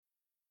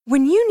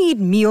When you need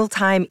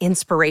mealtime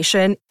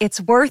inspiration,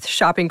 it's worth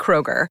shopping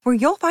Kroger, where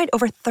you'll find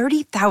over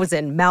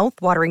 30,000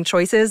 mouth-watering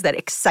choices that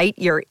excite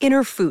your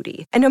inner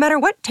foodie. And no matter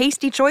what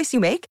tasty choice you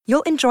make,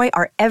 you'll enjoy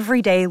our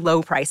everyday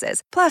low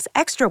prices, plus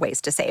extra ways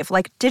to save,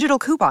 like digital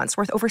coupons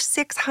worth over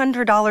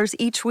 $600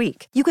 each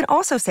week. You can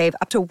also save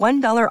up to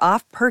 $1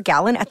 off per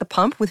gallon at the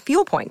pump with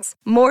fuel points.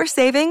 More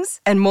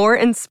savings and more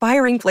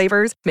inspiring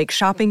flavors make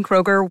shopping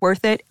Kroger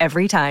worth it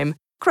every time.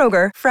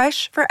 Kroger,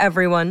 fresh for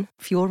everyone.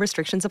 Fuel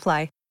restrictions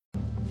apply.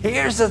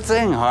 Here's the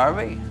thing,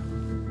 Harvey.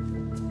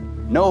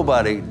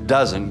 Nobody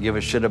doesn't give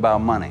a shit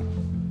about money.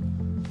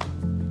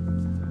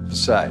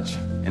 Besides,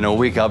 in a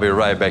week I'll be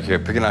right back here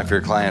picking off your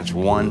clients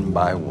one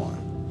by one.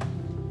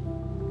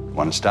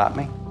 Want to stop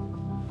me?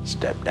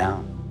 Step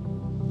down.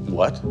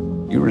 What?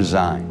 You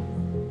resign.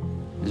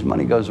 His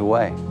money goes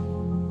away.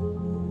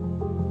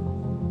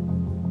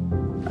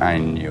 I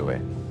knew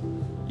it.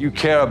 You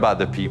care about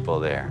the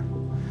people there,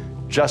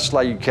 just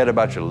like you cared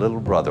about your little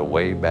brother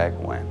way back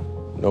when.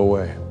 No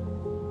way.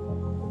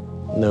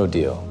 No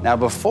deal. Now,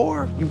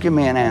 before you give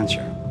me an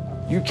answer,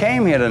 you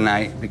came here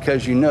tonight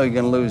because you know you're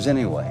going to lose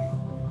anyway.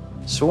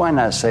 So why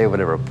not say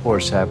whatever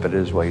poor sap it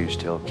is while you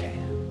still can?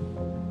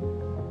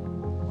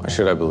 Why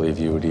should I believe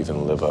you would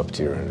even live up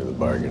to your end of the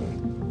bargain?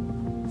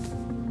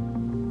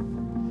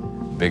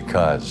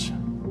 Because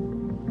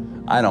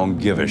I don't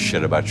give a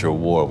shit about your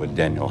war with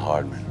Daniel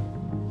Hardman.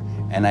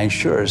 And I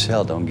sure as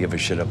hell don't give a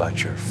shit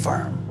about your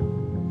firm.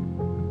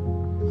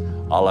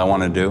 All I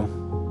want to do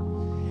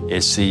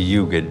is see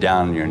you get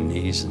down on your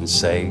knees and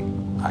say,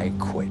 I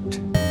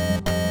quit.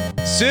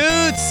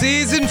 Suits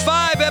Season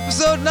 5,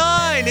 Episode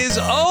 9 is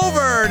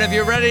over. And if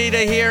you're ready to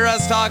hear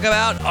us talk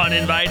about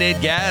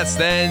uninvited guests,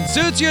 then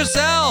suits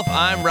yourself.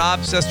 I'm Rob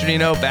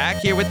Sesternino, back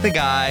here with the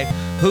guy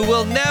who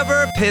will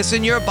never piss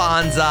in your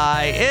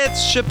bonsai.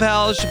 It's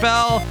Chappelle.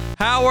 Chappelle,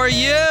 how are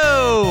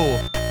you?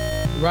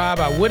 Rob,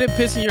 I wouldn't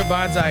piss in your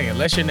bonsai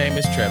unless your name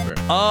is Trevor.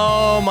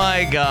 Oh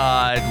my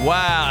God.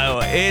 Wow.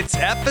 It's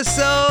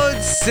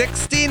episode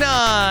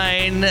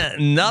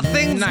 69.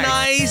 Nothing's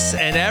nice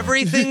and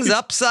everything's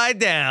upside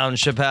down,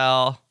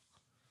 Chappelle.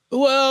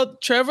 Well,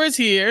 Trevor's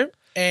here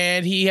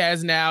and he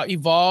has now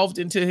evolved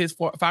into his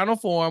final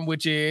form,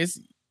 which is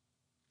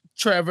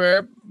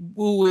Trevor,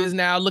 who is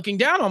now looking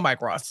down on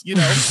Mike Ross. You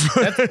know,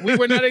 we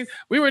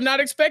were not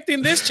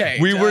expecting this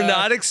change. We were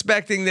not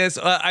expecting this.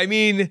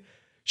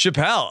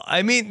 Chappelle,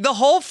 the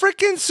whole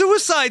freaking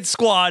Suicide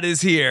Squad is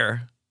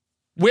here.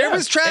 Where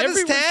was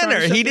Travis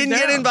Tanner? He didn't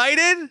get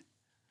invited?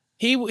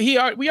 We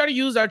already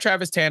used our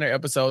Travis Tanner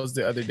episodes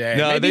the other day.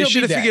 No, Maybe they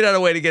should have figured out a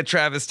way to get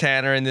Travis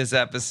Tanner in this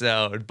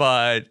episode.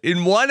 But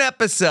in one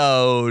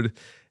episode,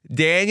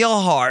 Daniel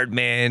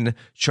Hardman,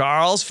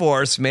 Charles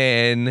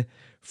Forsman,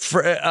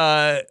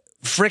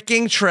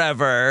 fricking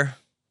Trevor,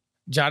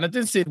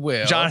 Jonathan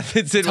Sidwell,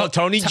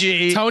 Tony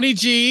G. Tony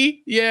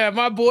G. Yeah,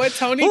 my boy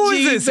Tony G. Who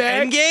is this,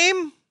 back.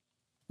 Endgame?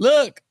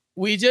 Look,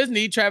 we just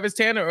need Travis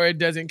Tanner or it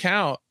doesn't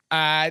count.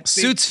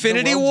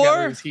 Suitsfinity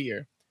War? Is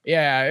here.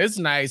 Yeah, it's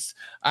nice.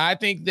 I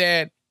think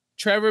that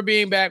Trevor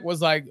being back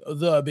was like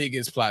the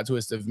biggest plot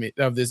twist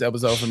of this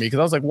episode for me, because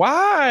I was like,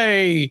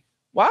 why?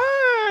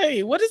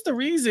 Why? What is the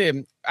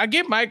reason? I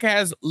get Mike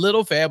has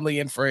little family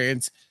and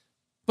friends,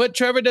 but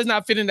Trevor does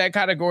not fit in that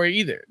category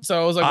either.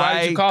 So I was like,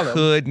 why did you call him? I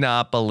could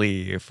not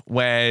believe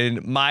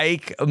when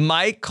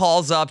Mike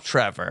calls up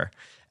Trevor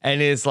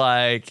and is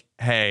like,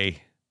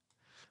 hey,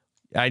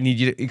 I need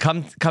you to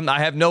come.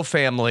 I have no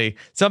family.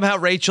 Somehow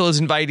Rachel is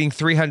inviting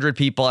 300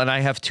 people and I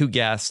have 2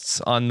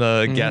 guests on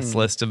the guest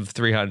list of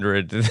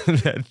 300.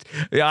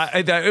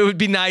 It would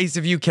be nice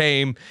if you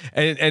came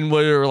and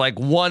were like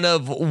one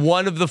of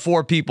the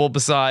 4 people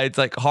besides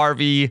like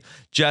Harvey,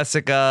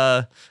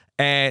 Jessica,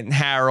 and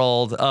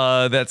Harold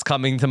that's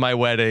coming to my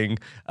wedding.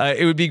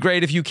 It would be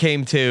great if you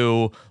came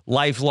too,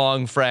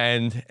 lifelong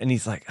friend. And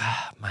he's like,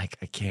 Mike,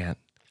 I can't.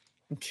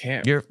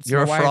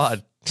 You're a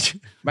fraud.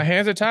 My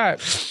hands are tied.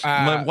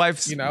 My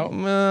wife's,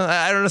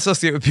 I don't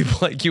associate with people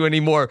like you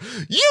anymore.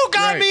 You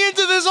got me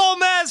into this whole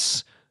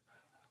mess.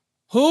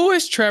 Who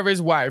is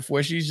Trevor's wife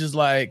where she's just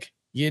like,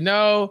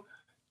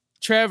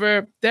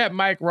 Trevor, that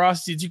Mike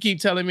Ross that you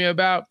keep telling me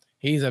about,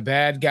 he's a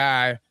bad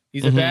guy.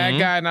 He's a bad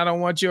guy, and I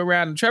don't want you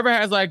around. And Trevor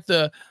has like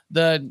the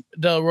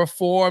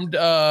reformed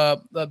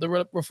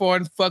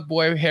reformed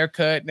fuckboy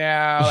haircut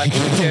now.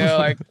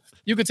 Like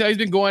you could tell he's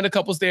been going to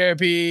couples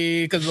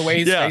therapy because of the way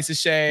his face is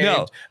shaved.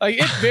 No. Like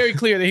it's very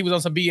clear that he was on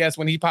some BS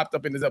when he popped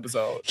up in this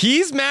episode.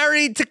 He's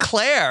married to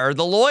Claire,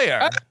 the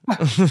lawyer.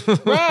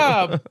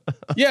 Rob.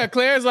 Yeah,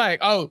 Claire's like,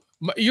 oh,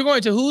 you're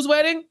going to whose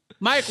wedding?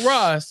 Mike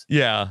Ross.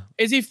 Yeah.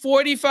 Is he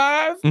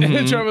 45?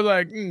 And Trevor's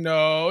like,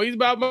 no, he's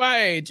about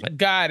my age.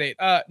 Got it.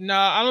 No,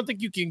 I don't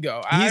think you can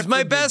go. He's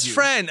my best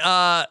friend.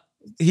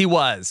 He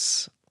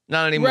was.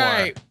 Not anymore.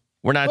 Right.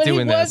 We're not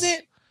doing this. He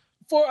wasn't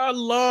for a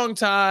long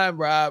time,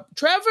 Rob.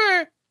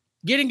 Trevor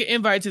getting an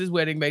invite to this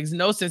wedding makes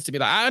no sense to me.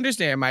 Like, I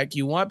understand, Mike,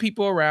 you want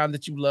people around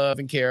that you love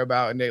and care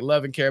about, and they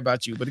love and care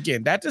about you. But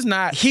again, that does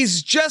not.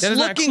 He's just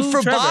looking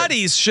for Trevor.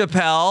 Bodies,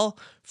 Chappelle.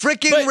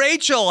 Freaking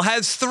Rachel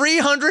has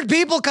 300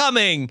 people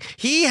coming.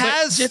 He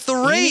has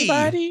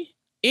 3.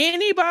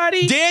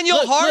 Anybody? Daniel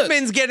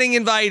Hartman's getting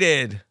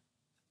invited.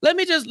 Let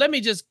me just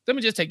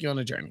take you on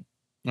a journey.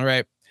 All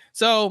right.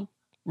 So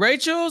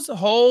Rachel's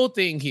whole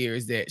thing here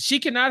is that she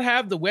cannot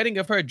have the wedding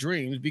of her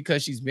dreams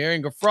because she's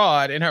marrying a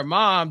fraud, and her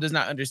mom does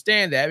not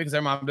understand that because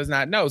her mom does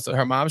not know. So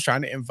her mom's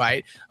trying to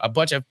invite a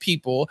bunch of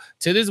people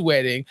to this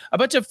wedding, a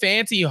bunch of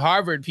fancy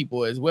Harvard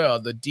people as well.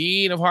 The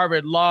dean of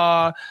Harvard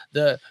Law,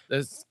 the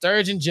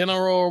Surgeon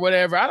General or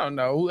whatever. I don't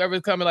know.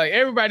 Whoever's coming, like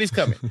everybody's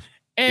coming.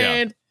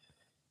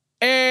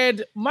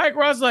 And Mike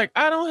Ross is like,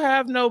 I don't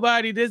have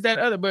nobody, this, that,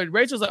 other. But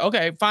Rachel's like,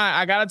 okay, fine.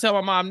 I got to tell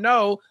my mom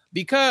no,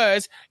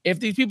 because if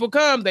these people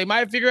come, they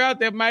might figure out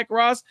that Mike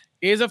Ross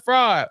is a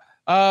fraud.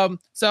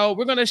 So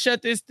we're going to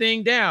shut this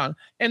thing down.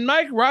 And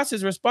Mike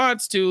Ross's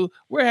response to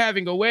we're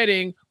having a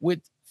wedding with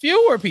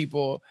fewer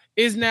people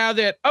is now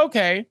that,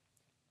 okay,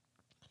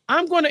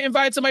 I'm going to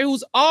invite somebody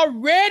who's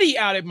already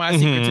outed my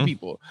secret to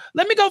people.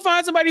 Let me go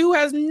find somebody who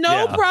has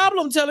no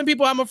problem telling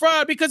people I'm a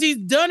fraud because he's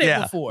done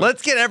it before.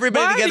 Let's get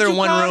everybody together in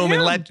one room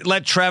and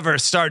let Trevor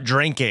start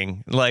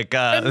drinking. Like,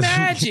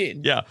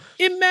 imagine.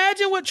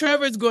 Imagine what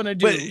Trevor's going to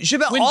do. But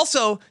Chappelle,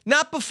 also,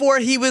 not before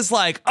he was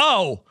like,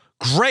 oh,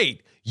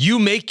 great. You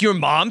make your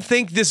mom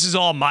think this is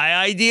all my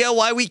idea,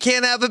 why we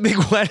can't have a big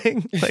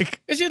wedding? Like,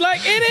 and she's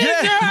like, it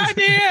is your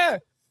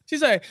idea.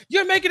 She's like,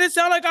 you're making it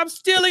sound like I'm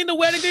stealing the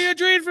wedding that you're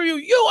dreaming from you.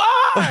 You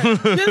are.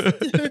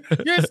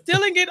 You're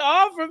stealing it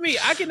all from me.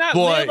 I cannot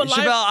live a life.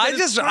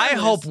 Chappelle, I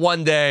hope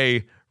one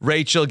day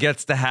Rachel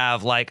gets to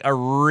have like a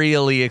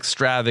really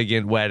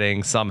extravagant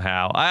wedding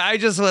somehow. I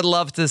just would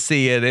love to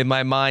see it in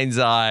my mind's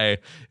eye.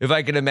 If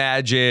I can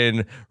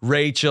imagine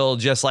Rachel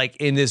just like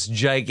in this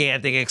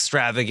gigantic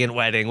extravagant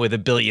wedding with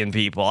 1 billion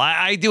people.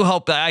 I do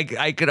hope that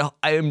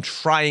I am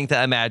trying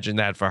to imagine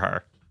that for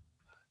her.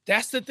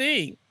 That's the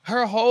thing.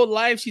 Her whole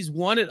life, she's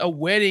wanted a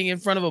wedding in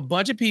front of a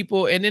bunch of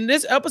people. And in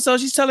this episode,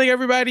 she's telling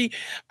everybody,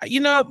 you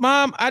know,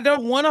 Mom, I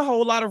don't want a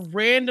whole lot of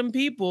random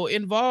people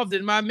involved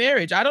in my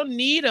marriage. I don't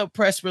need a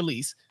press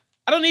release.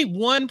 I don't need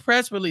one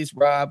press release,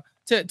 Rob,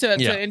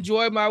 to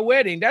enjoy my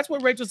wedding. That's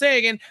what Rachel's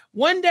saying. And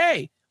one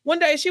day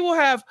she will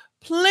have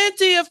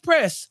plenty of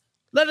press.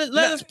 Let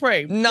us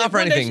pray. Not for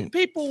anything.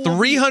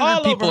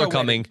 300 people are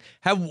coming.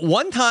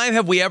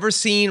 Have we ever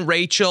seen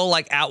Rachel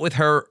like out with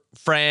her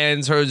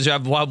friends? Or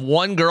have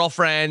one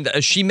girlfriend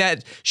she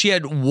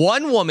had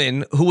one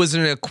woman who was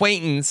an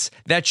acquaintance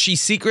that she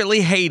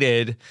secretly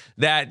hated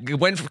that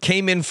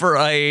came in for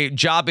a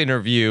job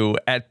interview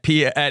at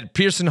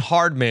Pearson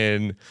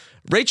Hardman.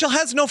 Rachel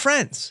has no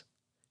friends.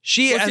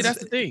 That's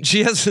the thing.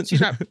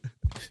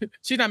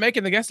 She's not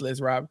making the guest list,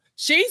 Rob.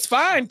 She's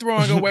fine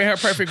throwing away her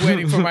perfect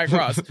wedding for Mike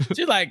Ross.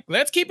 She's like,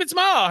 let's keep it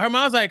small. Her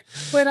mom's like,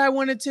 but I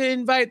wanted to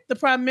invite the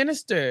prime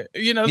minister.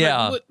 You know,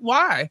 like,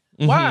 why?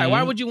 Mm-hmm.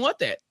 Why would you want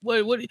that?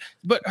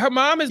 But her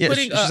mom is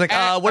putting. She's like,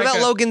 what about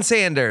Logan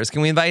Sanders?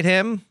 Can we invite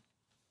him?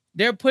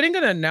 They're putting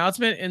an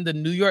announcement in the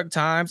New York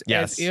Times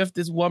as if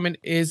this woman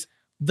is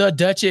the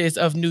Duchess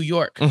of New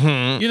York.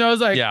 Mm-hmm. You know,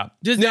 it's like,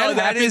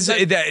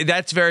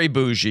 that's very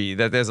bougie.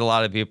 That there's a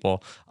lot of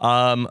people.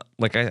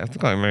 Like I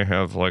think I may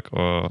have like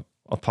a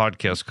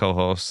podcast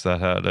co-host that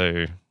had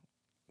a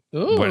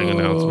wedding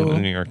announcement in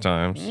the New York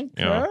Times.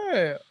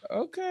 Okay.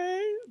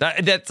 Okay.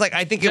 That's like,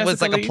 I think Jessica it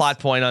was like Leaf? A plot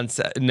point on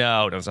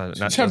no, it's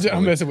not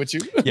I'm messing with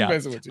you. Yeah. I'm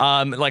messing with you.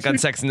 Like on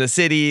Sex and the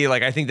City,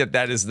 like I think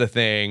that is the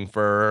thing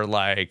for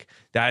like,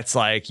 that's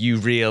like you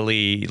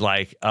really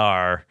like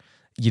are,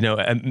 you know,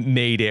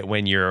 made it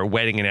when your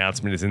wedding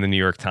announcement is in the New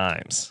York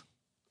Times.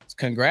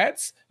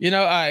 Congrats. You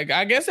know,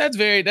 I guess that's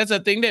a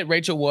thing that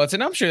Rachel wants.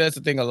 And I'm sure that's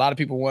the thing a lot of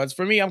people wants.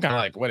 For me, I'm kind of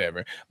like,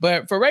 whatever.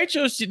 But for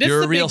Rachel,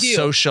 you're a real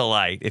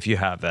socialite if you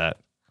have that.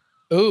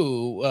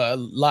 Ooh,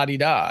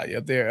 la-di-da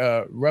up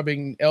there,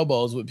 rubbing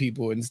elbows with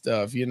people and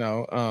stuff, you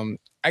know,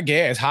 I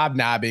guess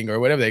hobnobbing or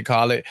whatever they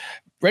call it.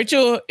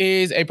 Rachel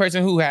is a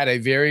person who had a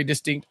very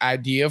distinct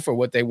idea for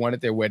what they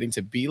wanted their wedding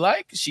to be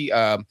like.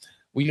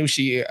 We knew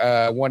she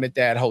wanted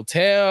that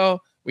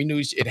hotel. We knew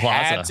it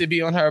had to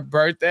be on her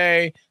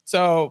birthday.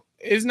 So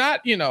it's not,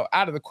 you know,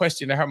 out of the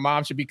question that her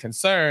mom should be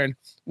concerned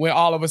when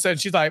all of a sudden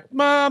she's like,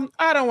 Mom,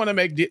 I don't want to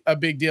make a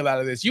big deal out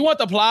of this. You want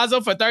the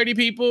plaza for 30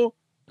 people?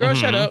 Girl,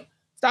 shut up.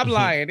 Stop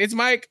lying. It's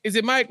Mike. Is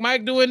it Mike?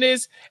 Mike doing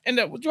this? And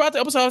throughout the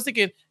episode, I was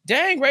thinking,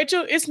 dang,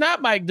 Rachel, it's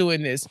not Mike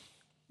doing this.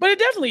 But it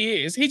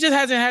definitely is. He just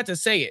hasn't had to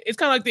say it. It's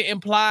kind of like the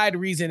implied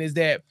reason is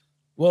that,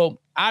 well,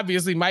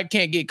 obviously Mike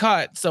can't get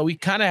caught, so we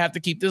kind of have to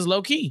keep this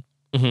low key.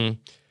 Mm-hmm.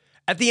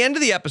 At the end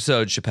of the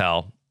episode,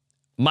 Chappelle,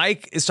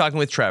 Mike is talking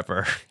with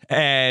Trevor,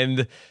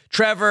 and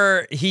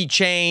Trevor, he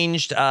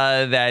changed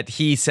that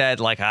he said,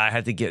 like, I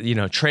had to get, you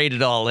know, trade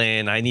it all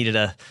in. I needed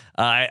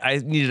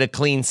a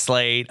clean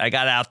slate. I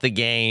got out the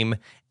game.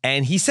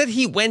 And he said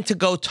he went to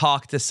go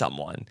talk to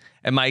someone.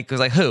 And Mike was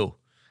like, who?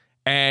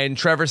 And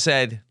Trevor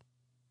said,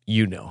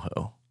 you know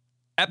who.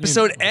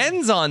 Episode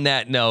ends on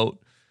that note.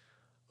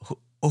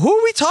 Who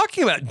are we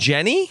talking about?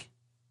 Jenny?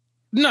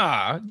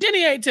 Nah,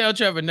 Jenny ain't tell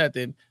Trevor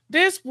nothing.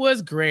 This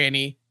was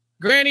Granny.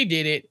 Granny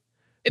did it.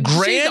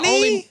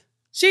 Granny?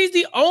 She's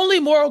the only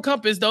moral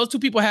compass those two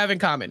people have in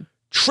common.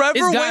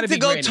 Trevor went to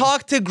go Granny.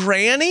 talk to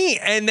Granny,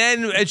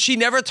 and she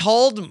never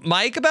told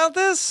Mike about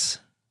this?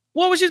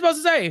 What was she supposed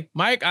to say?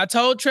 Mike, I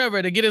told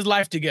Trevor to get his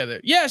life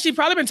together. Yeah, she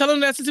probably been telling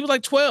him that since he was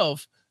like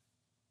 12.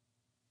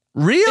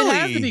 Really? It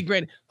has to be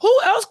Granny. Who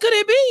else could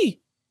it be?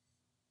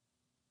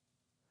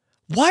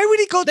 Why would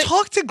he go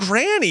talk to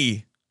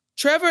Granny?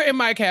 Trevor and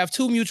Mike have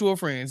two mutual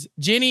friends,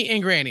 Jenny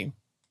and Granny.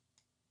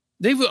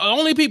 They're the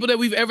only people that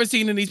we've ever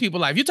seen in these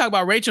people's life. You talk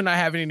about Rachel not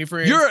having any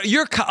friends.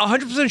 You're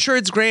 100% sure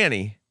it's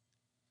Granny.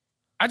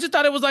 I just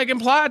thought it was like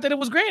implied that it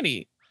was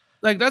Granny.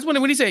 Like that's when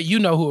he said, you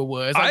know who it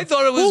was. Like, I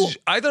thought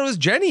it was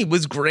Jenny.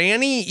 Was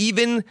Granny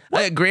even?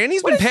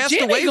 Granny's been passed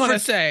away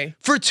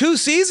for 2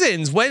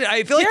 seasons. When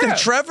I feel like the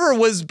Trevor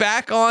was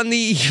back on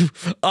the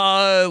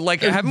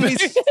haven't we?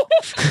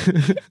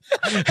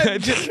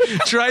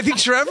 I think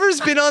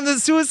Trevor's been on the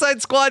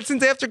Suicide Squad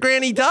since after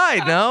Granny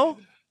died. No.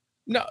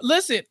 No,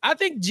 listen. I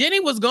think Jenny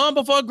was gone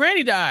before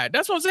Granny died.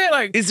 That's what I'm saying.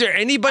 Like, is there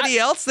anybody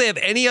else? They have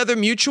any other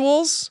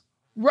mutuals?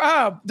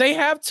 Rob, they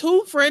have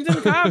two friends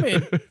in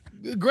common.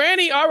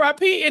 Granny,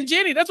 R.I.P., and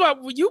Jenny. That's why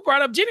when you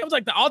brought up Jenny, I was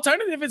like, the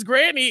alternative is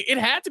Granny. It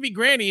had to be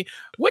Granny.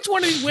 Which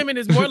one of these women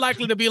is more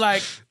likely to be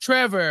like,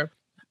 Trevor,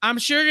 I'm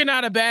sure you're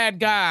not a bad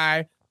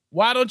guy.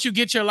 Why don't you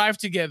get your life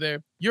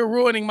together? You're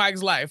ruining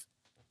Mike's life.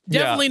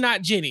 Definitely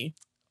not Jenny.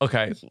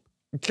 Okay.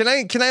 Can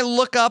I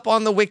look up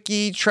on the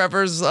wiki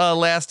Trevor's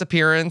last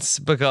appearance?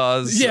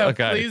 Because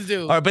please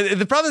do. All right, but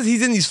the problem is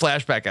he's in these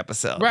flashback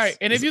episodes, right?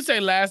 And if you say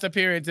last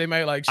appearance, they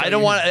might like. I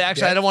don't want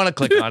to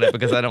click on it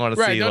because I don't want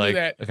to see don't like. Do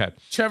that. Okay.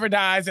 Trevor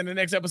dies in the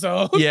next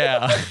episode.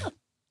 Yeah.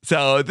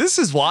 So this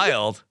is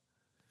wild.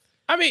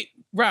 I mean,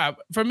 Rob,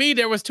 for me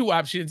there was two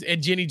options,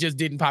 and Jenny just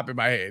didn't pop in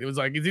my head. It was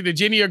like it's either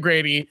Jenny or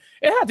Granny.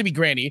 It had to be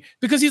Granny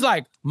because he's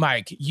like,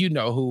 Mike, you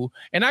know who,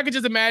 and I could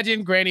just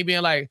imagine Granny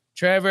being like,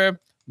 Trevor.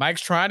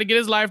 Mike's trying to get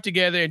his life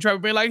together, and Trevor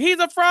being like, he's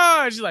a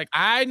fraud. She's like,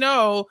 I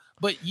know,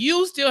 but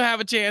you still have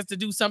a chance to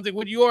do something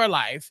with your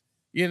life.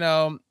 You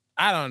know,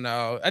 I don't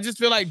know. I just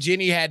feel like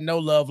Jenny had no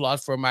love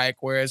lost for Mike,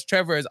 whereas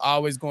Trevor is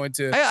always going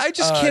to. I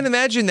just can't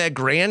imagine that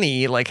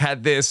Granny like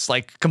had this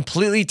like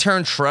completely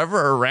turned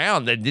Trevor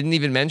around that didn't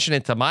even mention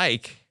it to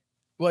Mike.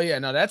 Well, yeah,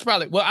 no, that's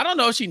probably. Well, I don't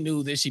know if she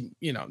knew that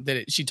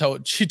she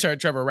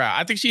turned Trevor around.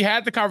 I think she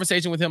had the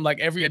conversation with him like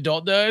every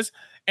adult does,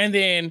 and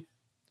then.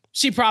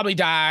 She probably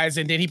dies,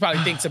 and then he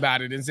probably thinks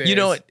about it and says, "You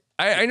know what?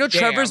 I know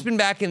Trevor's been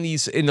back in the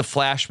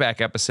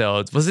flashback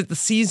episodes. Was it the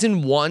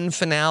season 1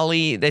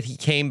 finale that he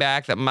came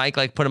back? That Mike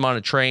like put him on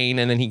a train,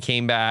 and then he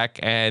came back,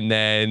 and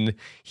then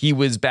he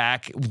was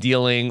back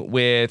dealing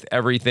with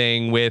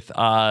everything with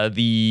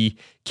the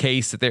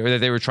case that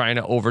they were trying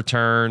to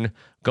overturn,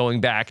 going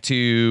back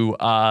to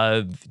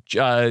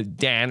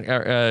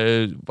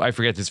Dan. I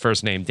forget his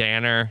first name,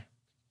 Danner."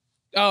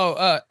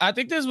 Oh, I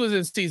think this was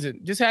in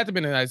season. This had to have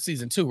been in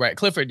season 2, right?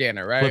 Clifford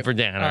Danner, right? Clifford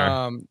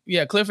Danner.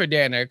 Clifford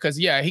Danner. Because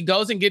he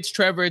goes and gets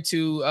Trevor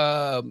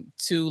to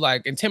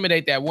like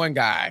intimidate that one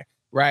guy,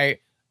 right?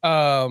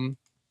 And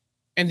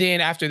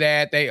then after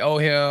that, they owe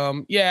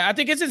him. Yeah, I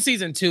think it's in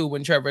season 2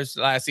 when Trevor's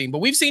last seen. But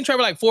we've seen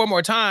Trevor like 4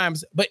 more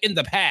times, but in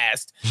the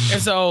past.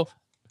 And so,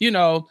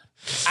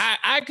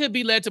 I could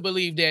be led to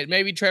believe that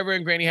maybe Trevor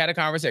and Granny had a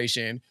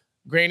conversation.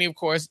 Granny, of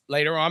course,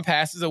 later on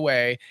passes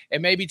away,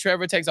 and maybe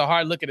Trevor takes a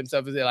hard look at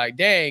himself and they're like,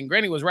 dang,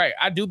 Granny was right.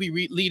 I do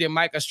be leading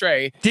Mike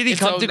astray. Did he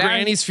come to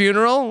Granny's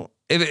funeral?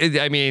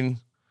 Granny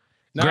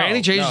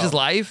changed his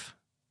life?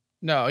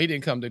 No, he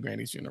didn't come to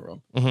Granny's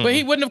funeral. Mm-hmm. But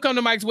he wouldn't have come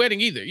to Mike's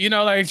wedding either.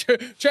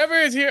 Trevor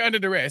is here under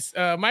duress.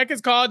 Mike has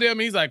called him.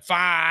 He's like,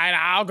 fine,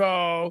 I'll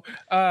go.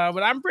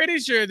 But I'm pretty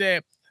sure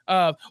that,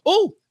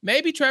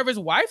 maybe Trevor's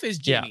wife is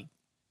Jenny.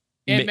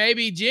 Yeah. And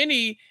maybe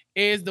Jenny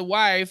is the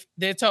wife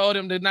that told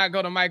him to not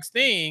go to Mike's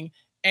thing,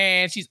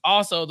 and she's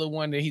also the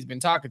one that he's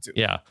been talking to.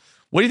 Yeah.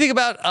 What do you think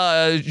about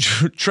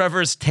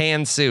Trevor's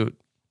tan suit?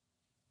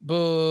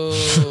 Boo,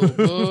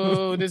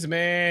 boo, this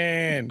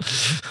man.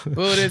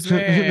 Boo, this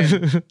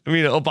man. I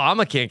mean,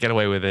 Obama can't get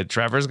away with it.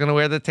 Trevor's going to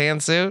wear the tan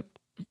suit?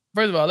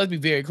 First of all, let's be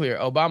very clear.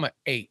 Obama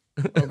ate,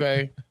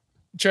 okay?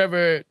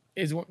 Trevor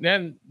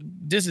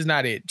this is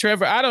not it.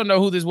 Trevor, I don't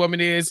know who this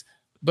woman is,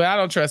 but I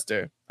don't trust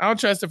her. I don't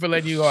trust her for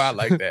letting you go out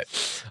like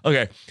that.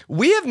 Okay.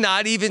 We have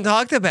not even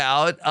talked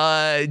about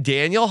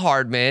Daniel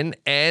Hardman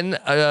and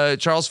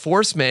Charles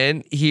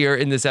Forsman here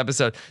in this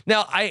episode.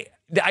 Now, I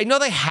know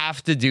they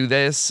have to do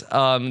this,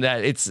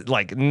 that it's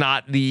like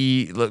not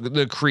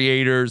the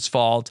creator's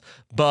fault,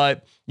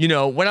 but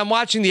when I'm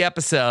watching the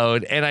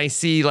episode and I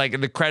see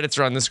like the credits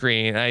are on the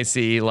screen, I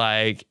see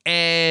like,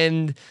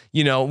 and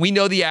we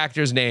know the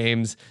actors'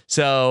 names.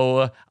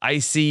 So I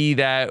see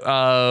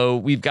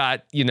that we've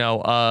got,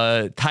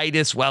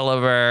 Titus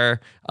Welliver.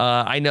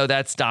 I know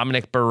that's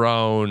Dominic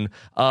Barone.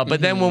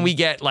 But then when we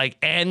get like,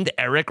 and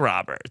Eric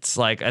Roberts,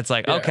 like, it's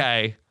like,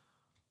 okay.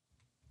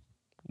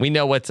 We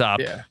know what's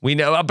up. Yeah. We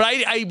know, but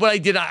I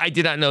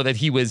did not know that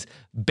he was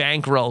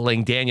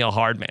bankrolling Daniel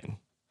Hardman.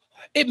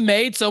 It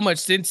made so much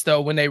sense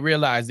though when they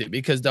realized it,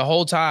 because the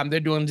whole time they're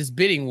doing this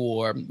bidding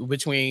war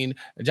between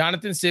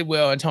Jonathan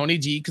Sidwell and Tony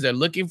G, because they're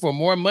looking for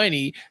more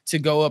money to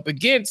go up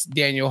against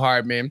Daniel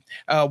Hardman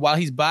while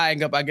he's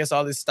buying up, I guess,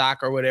 all this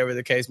stock or whatever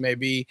the case may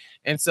be.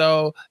 And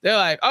so they're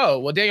like, oh,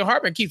 well, Daniel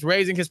Hardman keeps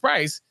raising his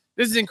price.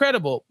 This is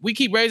incredible. We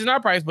keep raising our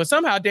price, but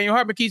somehow Daniel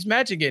Hardman keeps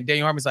matching it.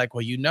 Daniel Hardman's like,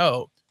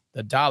 well,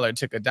 the dollar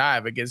took a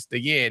dive against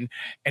the yen.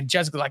 And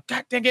Jessica's like,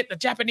 God dang it, the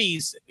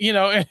Japanese,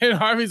 and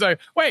Harvey's like,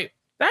 wait,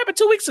 that happened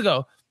 2 weeks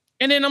ago.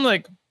 And then I'm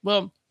like,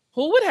 well,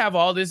 who would have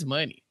all this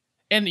money?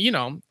 And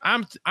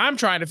I'm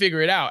trying to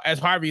figure it out as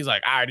Harvey's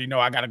like, I already know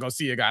I gotta go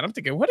see a guy. And I'm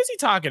thinking, what is he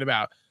talking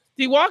about?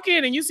 You walk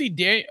in and you see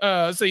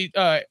Charles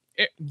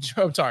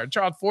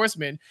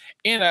Forsman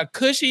in a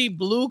cushy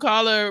blue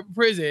collar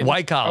prison,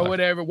 white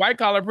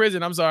collar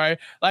prison. I'm sorry,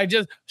 like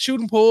just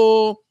shooting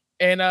pool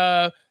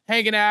and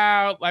hanging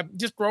out, like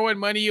just throwing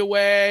money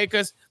away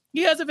because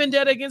he has a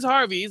vendetta against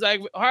Harvey. He's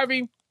like,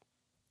 Harvey,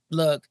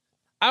 look,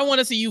 I want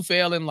to see you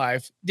fail in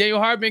life. Daniel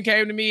Hardman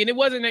came to me, and it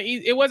wasn't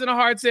a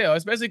hard sell,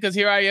 especially because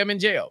here I am in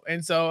jail.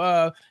 And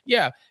so,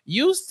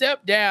 you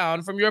step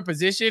down from your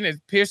position as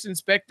Pierce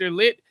Inspector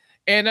Lit,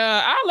 and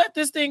I'll let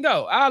this thing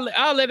go.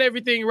 I'll let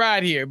everything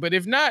ride here. But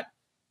if not,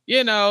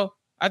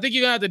 I think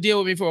you're gonna have to deal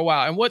with me for a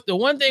while. And the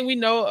one thing we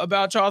know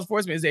about Charles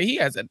Forsman is that he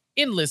has an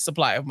endless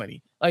supply of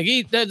money. Like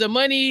the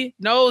money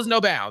knows no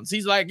bounds.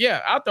 He's like,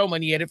 yeah, I'll throw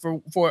money at it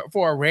for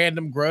a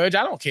random grudge.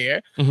 I don't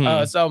care.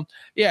 Mm-hmm.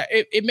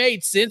 It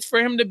made sense for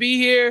him to be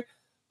here.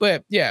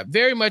 But yeah,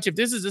 very much if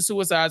this is the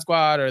Suicide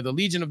Squad or the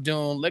Legion of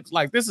Doom,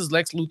 like this is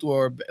Lex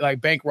Luthor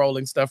like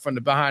bankrolling stuff from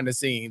the behind the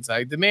scenes.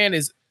 Like the man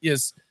is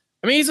he's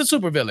a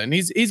supervillain.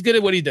 He's good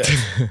at what he does.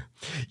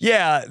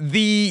 Yeah,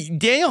 the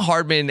Daniel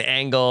Hardman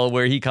angle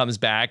where he comes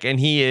back and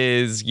he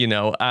is,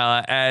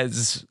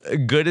 as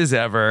good as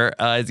ever,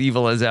 as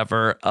evil as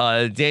ever.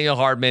 Daniel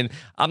Hardman,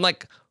 I'm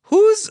like,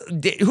 who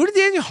did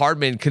Daniel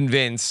Hardman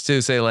convince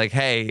to say like,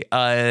 hey,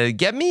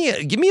 give me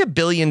 $1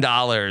 billion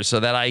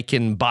so that I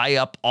can buy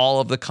up all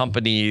of the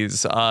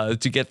companies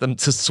to get them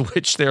to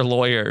switch their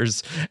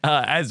lawyers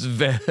as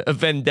a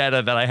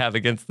vendetta that I have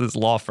against this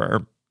law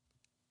firm.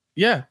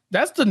 Yeah,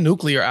 that's the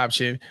nuclear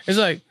option. It's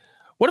like,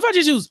 what if I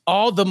just use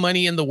all the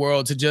money in the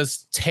world to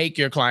just take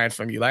your client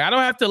from you? Like, I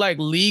don't have to like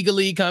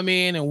legally come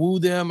in and woo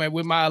them and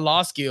with my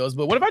law skills,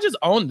 but what if I just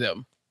own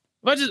them?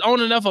 If I just own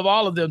enough of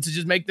all of them to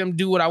just make them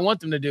do what I want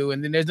them to do,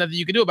 and then there's nothing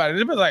you can do about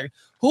it. And it's like,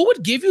 who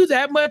would give you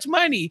that much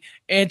money?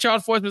 And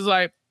Charles Forsman's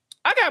like,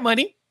 I got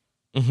money.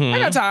 Mm-hmm. I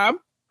got time.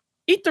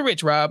 Eat the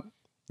rich, Rob.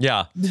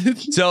 Yeah.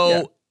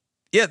 So...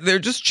 Yeah, they're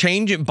just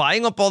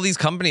buying up all these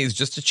companies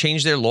just to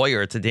change their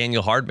lawyer to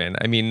Daniel Hardman.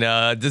 I mean,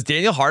 does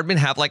Daniel Hardman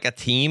have like a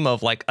team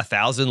of like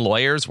 1,000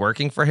 lawyers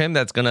working for him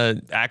that's going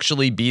to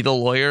actually be the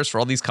lawyers for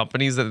all these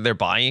companies that they're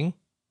buying?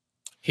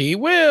 He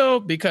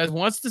will, because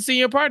once the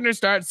senior partners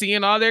start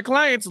seeing all their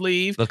clients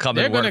leave, they're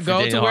going to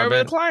go to wherever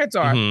the clients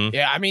are. Mm-hmm.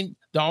 Yeah, I mean,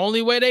 the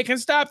only way they can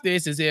stop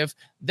this is if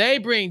they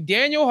bring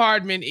Daniel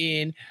Hardman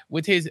in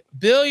with his $1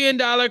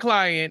 billion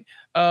client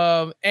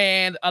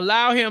and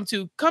allow him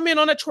to come in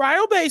on a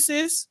trial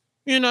basis,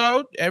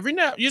 every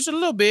now, just a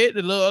little bit,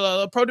 a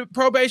little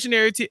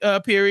probationary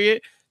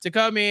period to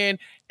come in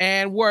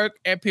and work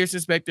at Pierce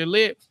Inspector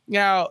Lit.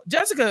 Now,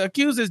 Jessica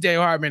accuses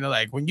Daniel Hardman of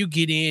like, when you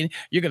get in,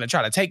 you're going to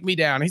try to take me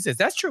down. He says,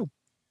 that's true.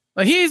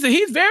 Like he's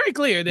very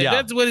clear that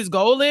that's what his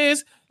goal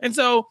is. And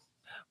so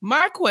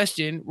my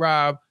question,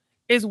 Rob,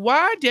 is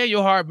why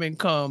Daniel Hardman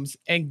comes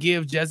and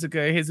gives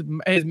Jessica his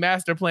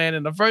master plan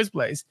in the first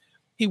place.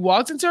 He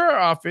walks into her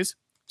office.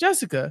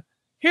 Jessica,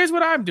 here's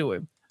what I'm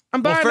doing.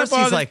 I'm buying up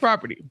all this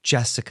property.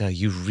 Jessica,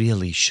 you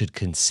really should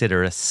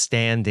consider a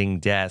standing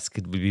desk.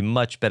 It would be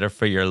much better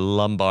for your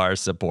lumbar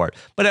support.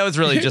 But that was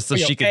really just so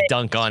she could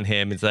dunk on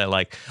him instead of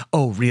like,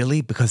 oh,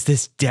 really? Because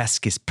this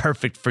desk is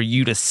perfect for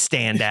you to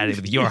stand at it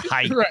with your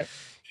height. Right.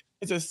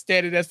 It's a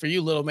standing desk for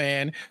you, little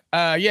man.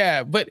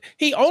 Yeah, but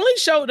he only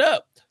showed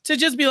up to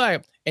just be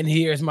like, and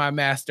here's my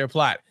master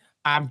plot.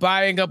 I'm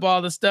buying up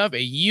all the stuff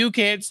and you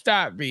can't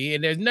stop me.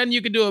 And there's nothing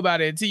you can do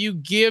about it until you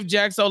give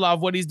Jack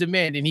Soloff what he's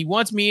demanding. He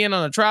wants me in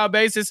on a trial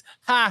basis.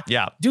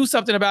 Yeah. Do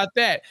something about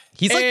that.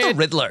 He's like the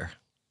Riddler.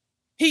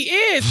 He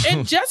is.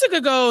 And Jessica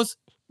goes,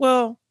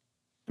 well,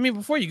 I mean,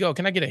 before you go,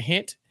 can I get a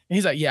hint? And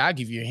he's like, yeah, I'll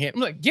give you a hint.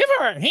 I'm like, give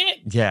her a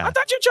hint. Yeah. I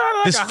thought you were trying to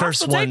like this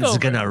first one's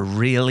going to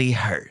really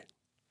hurt.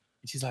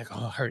 She's like,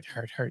 oh, hurt.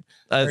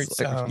 Hurts,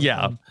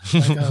 yeah.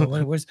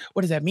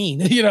 What does that mean?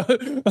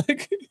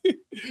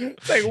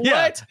 Like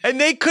what?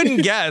 And they couldn't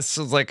guess.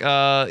 It was like,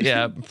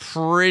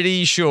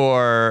 pretty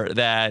sure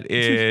that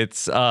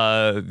it's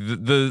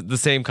the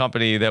same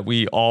company that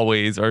we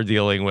always are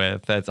dealing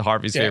with. That's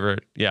Harvey's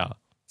favorite. Yeah.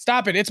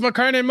 Stop it. It's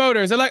McKernan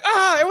Motors. They're like,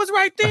 it was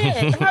right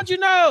there. How'd you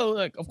know?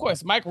 Like, of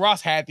course, Mike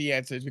Ross had the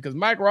answers because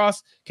Mike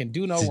Ross can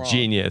do no wrong.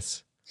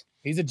 Genius.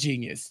 He's a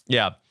genius.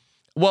 Yeah.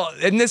 Well,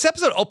 and this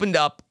episode opened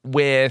up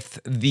with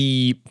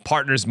the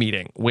partners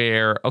meeting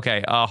where,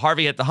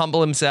 Harvey had to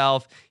humble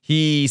himself.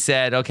 He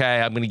said,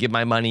 okay, I'm going to give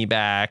my money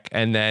back.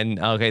 And then,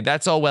 okay,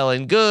 that's all well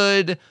and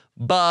good,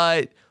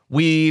 but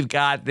we've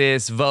got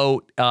this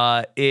vote.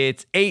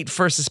 It's 8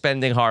 for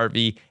suspending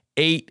Harvey,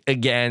 8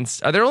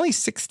 against. Are there only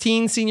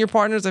 16 senior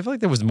partners? I feel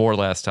like there was more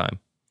last time.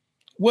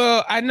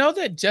 Well, I know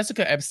that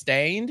Jessica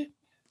abstained.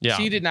 Yeah.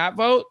 She did not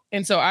vote.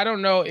 And so I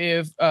don't know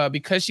if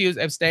because she was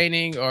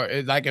abstaining or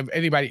like if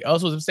anybody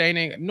else was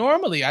abstaining.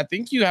 Normally, I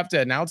think you have to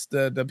announce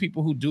the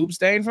people who do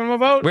abstain from a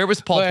vote. Where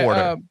was Paul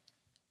Porter?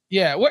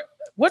 Yeah.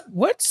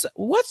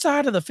 What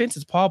side of the fence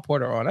is Paul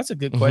Porter on? That's a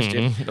good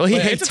question. Well, he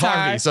But hates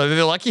Harvey, so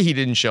they're lucky he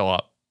didn't show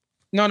up.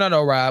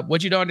 No, Rob.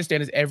 What you don't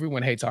understand is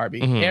everyone hates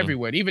Harvey.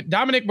 Everyone. Even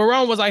Dominic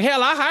Barone was like,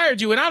 hell, I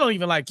hired you and I don't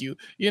even like you.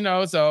 You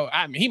know, so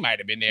I mean, he might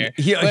have been there.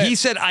 He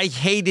said, I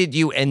hated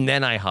you and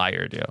then I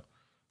hired you.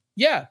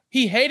 Yeah,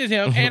 he hated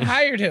him and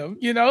hired him.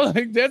 You know,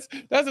 like that's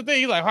the thing.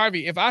 He's like,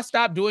 Harvey, if I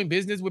stop doing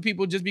business with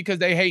people just because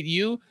they hate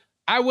you,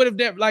 I would have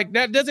never, like,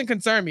 that doesn't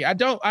concern me.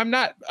 I'm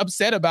not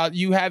upset about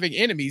you having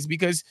enemies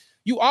because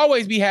you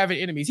always be having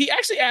enemies. He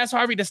actually asked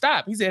Harvey to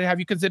stop. He said, have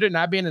you considered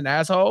not being an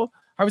asshole?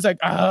 Harvey's like,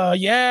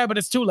 yeah, but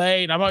it's too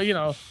late.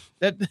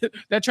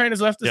 That train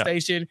has left the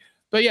station.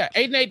 But yeah,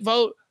 8-8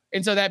 vote.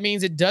 And so that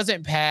means it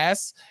doesn't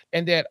pass.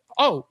 And that,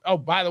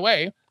 by the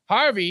way,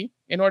 Harvey,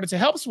 in order to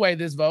help sway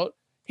this vote,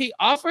 he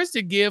offers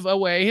to give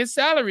away his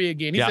salary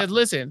again. He says,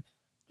 listen,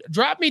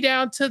 drop me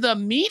down to the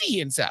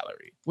median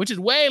salary, which is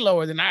way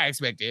lower than I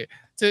expected,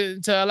 to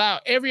allow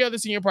every other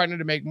senior partner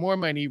to make more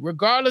money,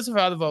 regardless of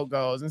how the vote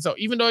goes. And so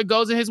even though it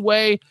goes in his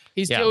way,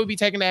 he still would be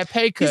taking that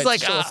pay cut. He's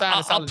like,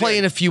 I'll play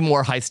in a few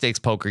more high-stakes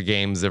poker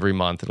games every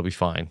month. It'll be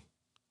fine.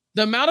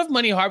 The amount of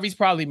money Harvey's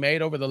probably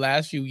made over the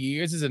last few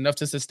years is enough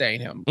to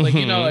sustain him. Like,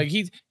 you know, like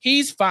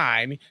he's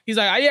fine. He's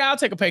like, yeah, I'll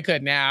take a pay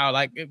cut now,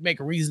 like make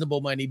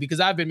reasonable money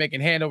because I've been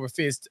making hand over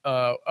fist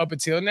up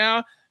until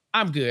now.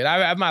 I'm good.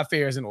 I have my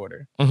affairs in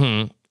order.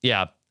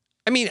 Yeah.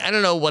 I mean, I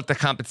don't know what the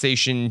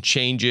compensation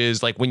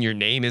changes, like when your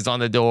name is on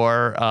the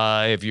door,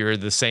 if you're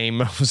the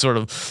same sort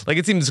of, like,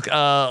 it seems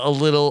a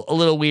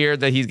little weird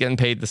that he's getting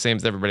paid the same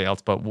as everybody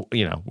else, but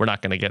you know, we're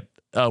not going to get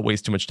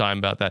waste too much time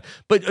about that.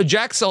 But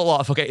Jack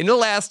Soloff, okay, in the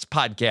last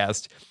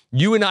podcast,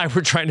 you and I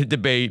were trying to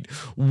debate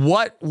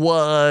what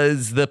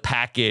was the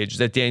package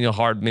that Daniel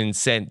Hardman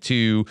sent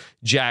to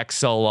Jack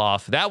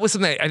Soloff. That was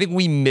something, I think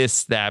we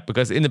missed that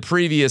because in the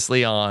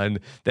previously on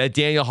that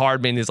Daniel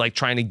Hardman is like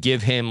trying to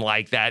give him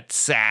like that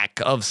sack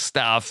of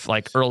stuff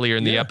like earlier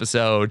in the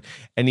episode.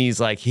 And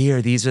he's like,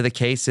 here, these are the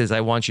cases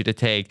I want you to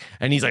take.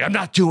 And he's like, I'm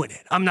not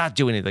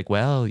doing it. Like,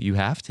 well, you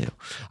have to.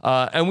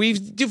 And we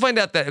do find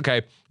out that,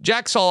 okay,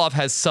 Jack Soloff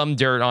has some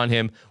dirt on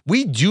him.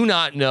 We do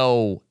not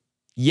know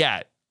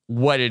yet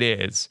what it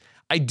is.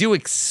 I do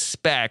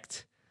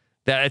expect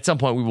that at some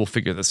point we will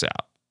figure this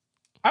out.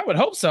 I would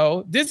hope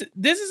so. This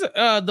is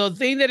the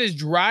thing that is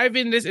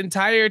driving this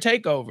entire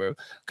takeover.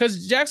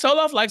 Because Jack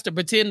Soloff likes to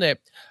pretend that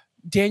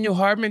Daniel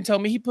Hardman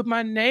told me he put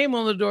my name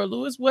on the door.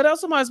 Lewis, what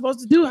else am I supposed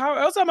to do? How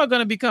else am I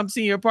going to become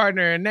senior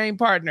partner and name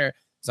partner?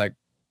 It's like,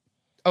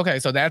 okay,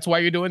 so that's why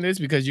you're doing this,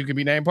 because you can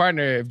be named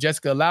partner if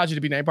Jessica allows you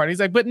to be named partner. He's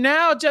like, but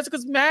now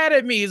Jessica's mad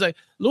at me. He's like,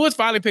 Lewis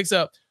finally picks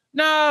up,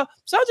 nah,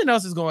 something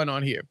else is going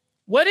on here.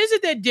 What is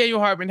it that Daniel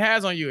Hardman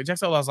has on you? And Jack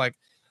Soloff's like,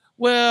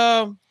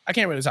 well, I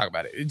can't really talk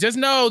about it. Just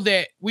know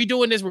that we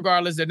doing this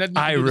regardless.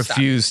 I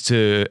refuse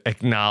to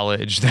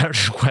acknowledge that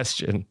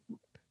question.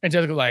 And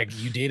Jessica's like,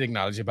 you did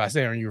acknowledge it by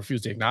saying you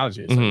refused to acknowledge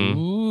it. So,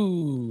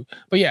 ooh.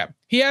 But yeah,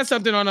 he has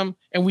something on him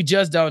and we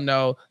just don't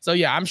know. So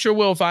yeah, I'm sure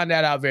we'll find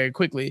that out very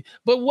quickly.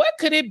 But what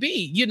could it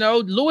be? You know,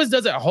 Lewis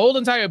does a whole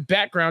entire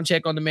background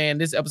check on the man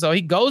this episode.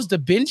 He goes to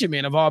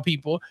Benjamin of all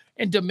people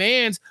and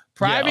demands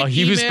private emails.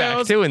 He was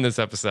back too in this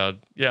episode.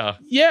 Yeah.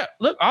 Yeah.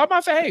 Look, all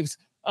my faves.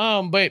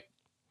 But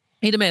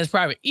he demands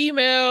private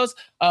emails,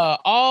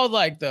 all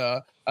like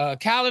the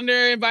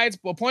calendar invites,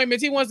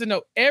 appointments. He wants to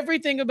know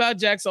everything about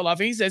Jack Soloff.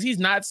 And he says he's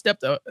not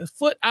stepped a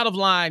foot out of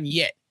line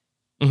yet.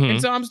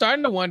 And so I'm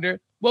starting to wonder,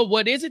 well,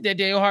 what is it that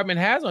Daniel Hardman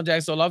has on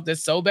Jack Soloff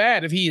that's so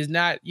bad if he is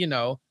not, you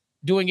know,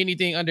 doing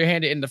anything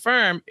underhanded in the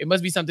firm? It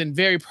must be something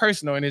very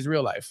personal in his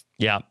real life.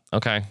 Yeah.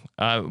 Okay.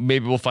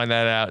 Maybe we'll find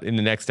that out in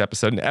the next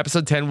episode.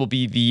 Episode 10 will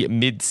be the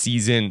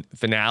mid-season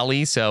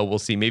finale. So we'll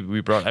see. Maybe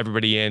we brought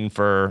everybody in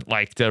for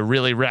like to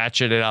really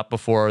ratchet it up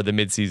before the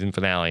mid-season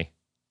finale.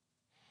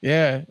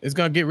 Yeah, it's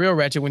going to get real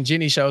ratchet when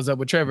Jenny shows up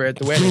with Trevor at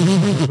the wedding.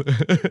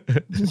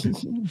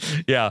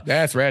 Yeah.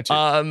 That's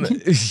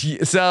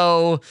ratchet.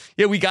 So,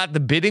 yeah, we got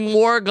the bidding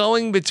war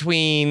going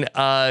between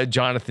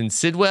Jonathan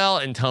Sidwell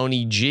and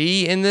Tony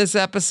G in this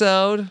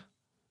episode.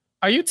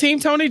 Are you team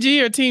Tony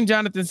G or team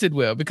Jonathan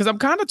Sidwell? Because I'm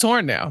kind of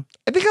torn now.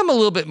 I think I'm a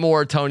little bit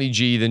more Tony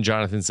G than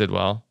Jonathan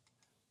Sidwell.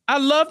 I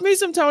love me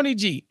some Tony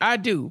G. I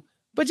do.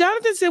 But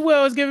Jonathan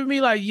Sidwell is giving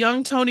me like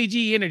young Tony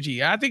G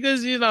energy. I think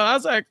it's, you know, I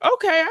was like,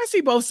 okay, I see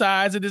both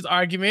sides of this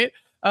argument.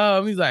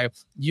 He's like,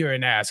 you're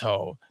an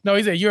asshole. No,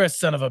 he said, you're a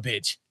son of a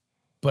bitch,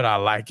 but I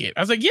like it. I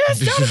was like, yes,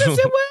 Jonathan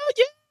Sidwell,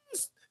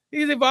 yes.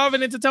 He's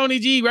evolving into Tony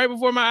G right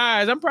before my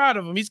eyes. I'm proud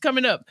of him. He's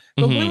coming up.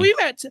 But when we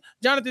met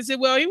Jonathan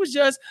Sidwell, he was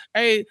just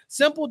a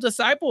simple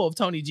disciple of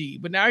Tony G.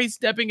 But now he's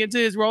stepping into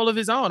his role of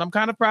his own. I'm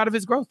kind of proud of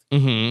his growth.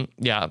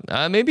 Yeah.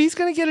 Maybe he's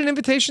going to get an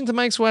invitation to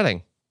Mike's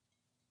wedding.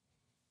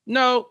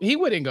 No, he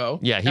wouldn't go.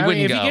 Yeah, he I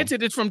wouldn't mean, if go. he gets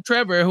it, it's from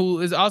Trevor, who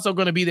is also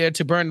going to be there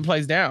to burn the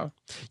place down.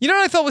 You know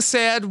what I thought was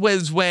sad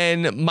was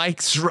when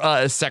Mike's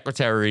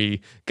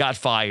secretary got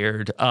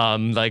fired.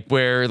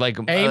 Amy?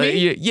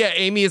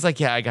 Amy is like,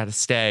 yeah, I got to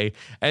stay.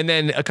 And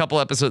then a couple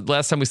episodes,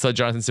 last time we saw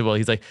Jonathan Sewell,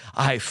 he's like,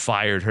 I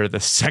fired her the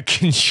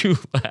second you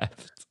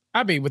left.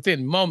 I mean,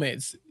 within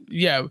moments.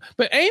 Yeah.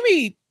 But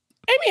Amy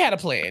had a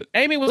plan.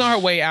 Amy was on her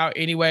way out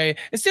anyway.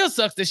 It still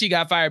sucks that she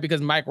got fired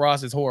because Mike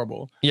Ross is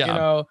horrible. Yeah. You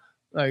know,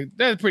 like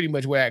that's pretty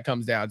much where it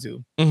comes down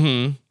to.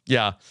 Mm-hmm.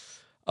 Yeah.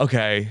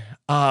 Okay.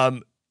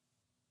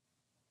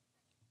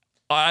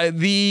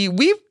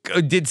 We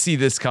did see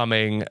this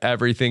coming.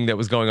 Everything that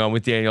was going on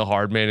with Daniel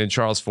Hardman and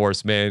Charles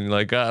Forsman,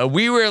 like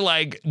we were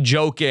like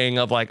joking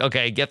of like,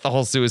 okay, get the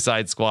whole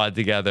Suicide Squad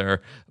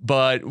together.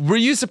 But were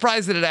you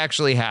surprised that it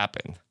actually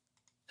happened?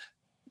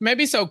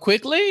 Maybe so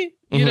quickly,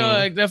 you know,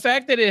 like the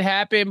fact that it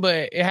happened,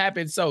 but it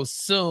happened so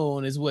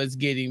soon is what's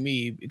getting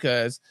me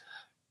because,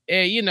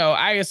 you know,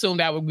 I assume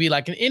that would be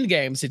like an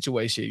Endgame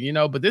situation, you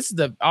know, but this is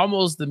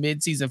almost the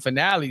mid-season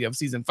finale of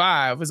season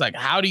 5. It's like,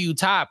 how do you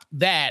top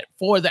that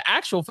for the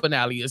actual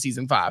finale of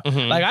season 5?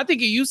 Like, I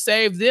think you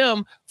save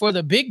them for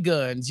the big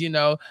guns, you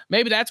know,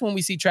 maybe that's when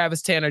we see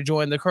Travis Tanner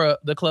join the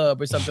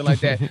club or something like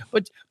that.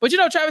 But you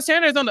know, Travis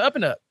Tanner is on the up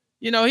and up.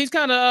 You know, he's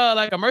kind of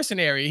like a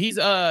mercenary.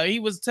 He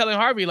was telling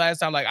Harvey last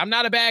time, like, I'm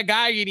not a bad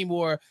guy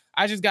anymore.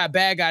 I just got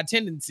bad guy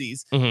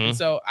tendencies. And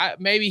so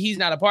maybe he's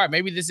not a part.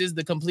 Maybe this is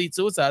the complete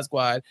Suicide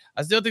Squad.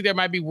 I still think there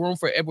might be room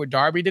for Edward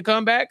Darby to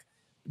come back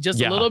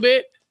just a little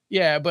bit.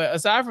 Yeah, but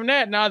aside from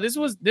that, no, this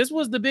was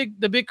the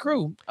big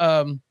crew.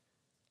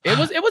 It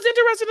was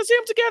interesting to see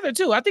them together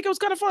too. I think it was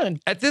kind of fun.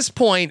 At this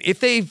point, if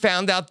they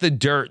found out the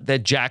dirt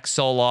that Jack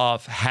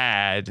Soloff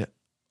had,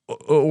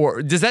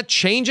 or does that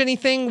change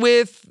anything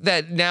with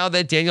that now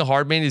that Daniel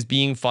Hardman is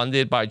being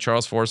funded by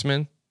Charles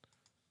Forsman?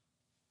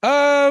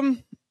 I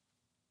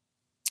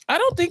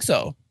don't think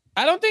so.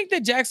 I don't think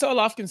that Jack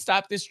Soloff can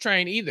stop this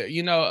train either.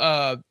 You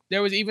know,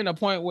 there was even a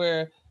point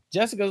where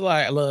Jessica's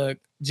like, look,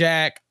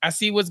 Jack, I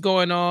see what's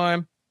going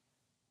on.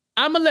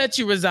 I'm going to let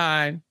you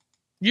resign.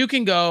 You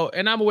can go,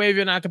 and I'm going to waive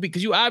your non-compete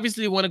because you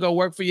obviously want to go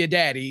work for your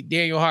daddy,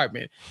 Daniel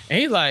Hardman. And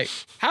he's like,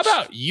 how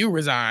about you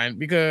resign?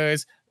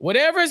 Because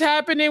whatever is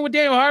happening with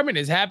Daniel Hardman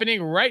is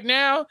happening right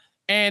now.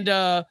 And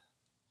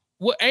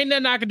ain't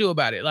nothing I can do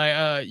about it.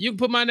 Like, you can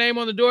put my name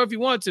on the door if you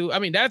want to. I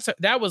mean,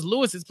 that was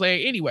Lewis's plan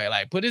anyway.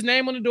 Like, put his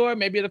name on the door,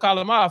 maybe it'll call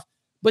him off.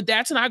 But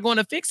that's not going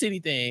to fix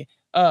anything.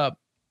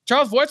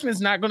 Charles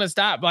Forsman's not going to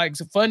stop like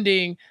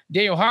funding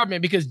Daniel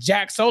Hardman because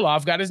Jack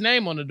Soloff got his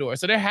name on the door.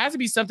 So there has to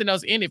be something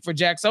else in it for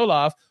Jack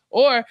Soloff,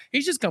 or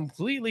he's just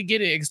completely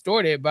getting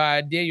extorted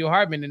by Daniel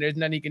Hardman, and there's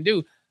nothing he can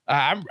do.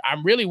 I'm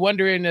really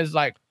wondering is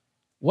like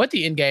what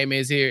the end game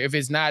is here if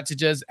it's not to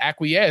just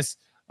acquiesce.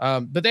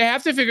 But they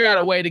have to figure out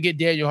a way to get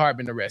Daniel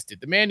Hardman arrested.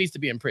 The man needs to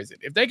be in prison.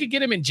 If they could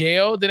get him in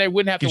jail, then they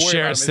wouldn't have to worry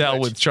share about a cell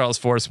with Charles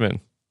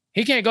Forsman.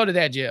 He can't go to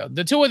that jail.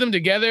 The two of them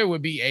together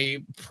would be a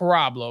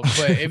problem.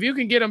 But if you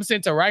can get him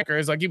sent to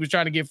Rikers, like he was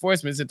trying to get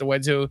Forsman sent away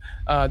to,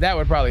 that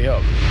would probably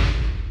help.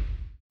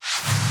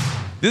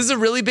 This is a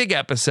really big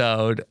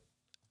episode.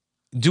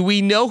 Do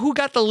we know who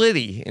got the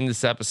Liddy in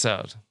this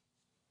episode?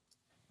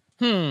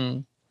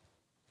 Let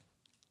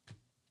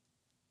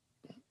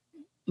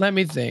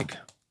me think.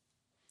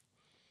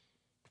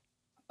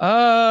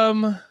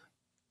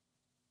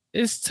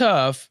 It's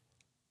tough.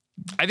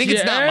 I think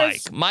it's not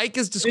Mike. Mike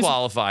is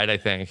disqualified, I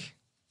think.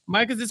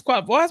 Mike is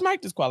disqualified. Why is Mike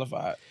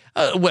disqualified?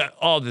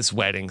 All this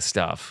wedding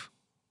stuff.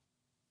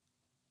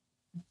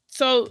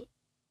 So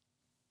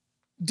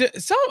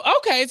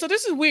okay, so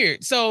this is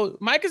weird. So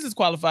Mike is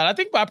disqualified. I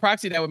think by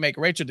proxy that would make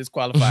Rachel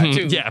disqualified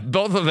too. Yeah,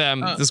 both of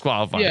them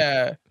disqualified.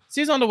 Yeah,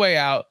 she's on the way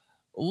out.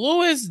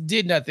 Lewis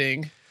did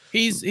nothing.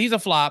 He's a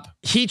flop.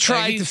 He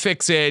tried to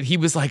fix it. He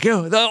was like,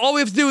 "Oh, all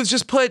we have to do is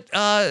just put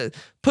Jack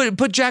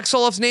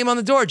Soloff's name on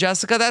the door,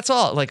 Jessica. That's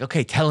all." Like,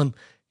 okay, tell him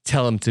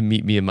to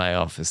meet me in my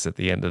office at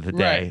the end of the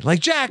day. Right. Like,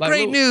 Jack,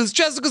 great news.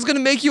 Jessica's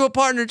gonna make you a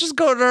partner. Just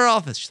go to her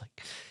office. She's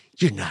like,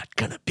 "You're not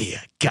gonna be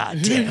a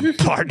goddamn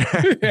partner."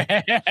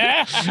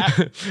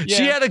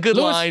 She had a good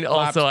line.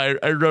 Also,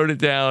 I wrote it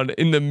down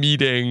in the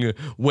meeting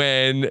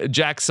when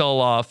Jack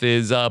Soloff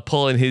is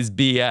pulling his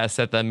BS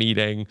at the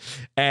meeting,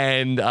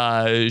 and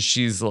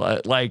she's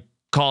like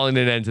calling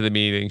an end to the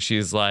meeting.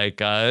 She's like,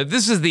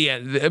 "This is the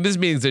end. This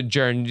meeting's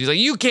adjourned." She's like,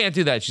 "You can't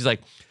do that." She's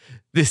like,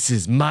 "This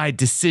is my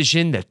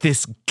decision that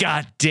this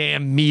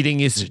goddamn meeting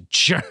is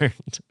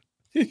adjourned."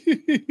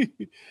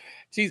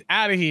 She's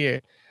out of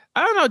here.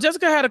 I don't know.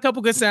 Jessica had a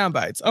couple good sound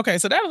bites. Okay,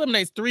 so that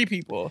eliminates 3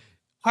 people.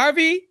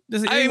 Harvey,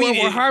 does anyone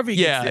where Harvey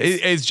gets this?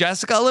 Is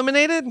Jessica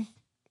eliminated?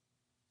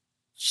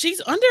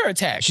 She's under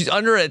attack. She's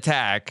under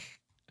attack.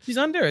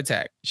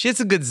 She had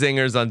some good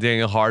zingers on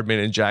Daniel Hardman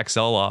and Jack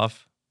Soloff.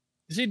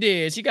 She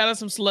did. She got us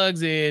some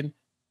slugs in.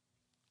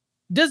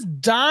 Does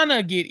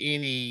Donna get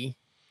any?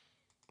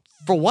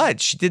 For what?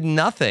 She did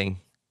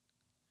nothing.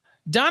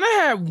 Donna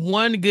had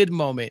one good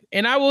moment,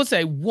 and I will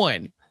say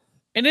one.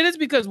 And it is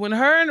because when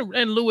her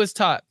and Lewis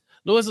talked,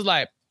 Lewis was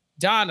like,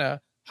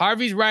 Donna,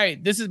 Harvey's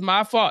right. This is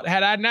my fault.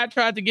 Had I not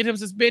tried to get him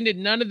suspended,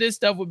 none of this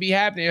stuff would be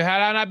happening.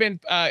 Had I not been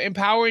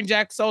empowering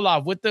Jack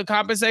Soloff with the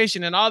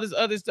compensation and all this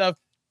other stuff,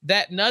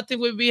 that nothing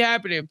would be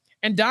happening.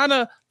 And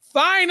Donna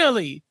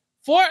finally,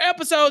 4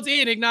 episodes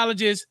in,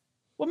 acknowledges,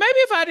 well, maybe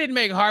if I didn't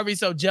make Harvey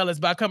so jealous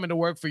by coming to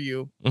work for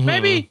you,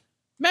 maybe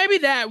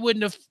that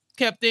wouldn't have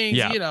kept things,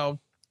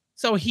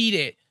 so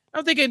heated.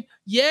 I'm thinking,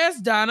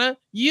 yes, Donna,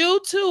 you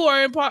too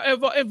are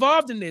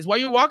involved in this. While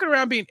you're walking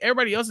around being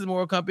everybody else's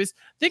moral compass,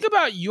 think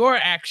about your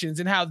actions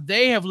and how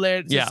they have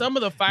led to some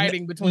of the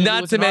fighting between Not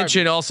Lewis to and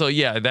mention Harvey. also,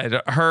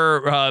 that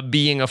her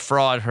being a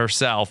fraud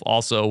herself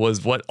also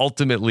was what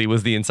ultimately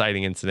was the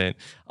inciting incident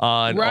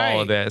on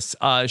all of this.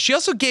 She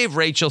also gave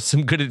Rachel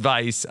some good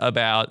advice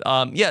about,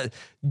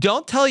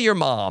 don't tell your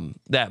mom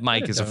that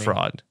Mike is a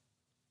fraud.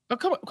 Oh,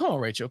 come on,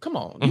 Rachel. Come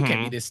on. You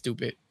can't be this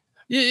stupid.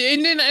 Yeah,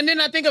 and then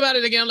I think about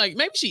it again. I'm like,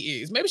 maybe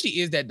she is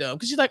that dumb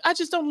because she's like, I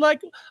just don't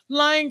like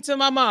lying to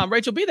my mom.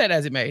 Rachel, be that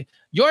as it may,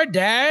 your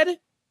dad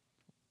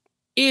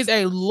is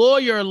a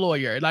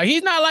lawyer. Like,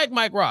 he's not like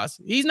Mike Ross.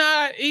 He's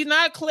not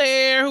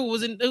Claire,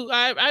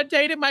 I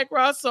dated Mike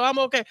Ross, so I'm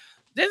okay.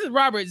 This is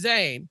Robert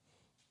Zane.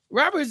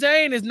 Robert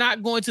Zane is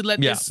not going to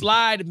let this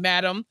slide,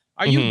 madam.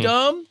 Are you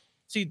dumb?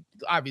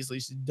 Obviously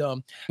she's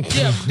dumb.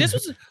 Yeah, this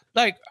was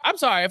like, I'm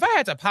sorry, if I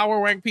had to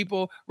power rank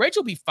people,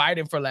 Rachel be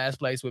fighting for last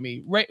place with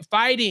me.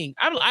 Fighting.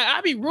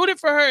 I'd be rooting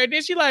for her. And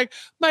then she like,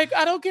 Mike,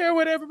 I don't care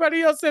what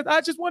everybody else says.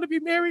 I just want to be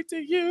married to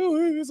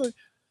you. It's like,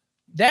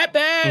 that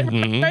bad,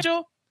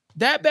 Rachel?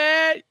 That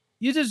bad?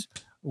 You just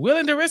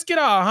willing to risk it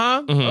all,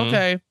 huh?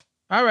 Okay.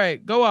 All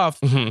right, go off.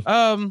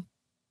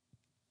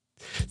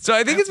 So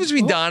I think it's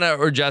between Donna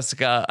or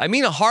Jessica. I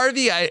mean,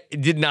 Harvey, I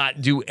did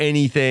not do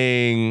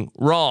anything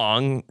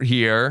wrong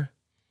here.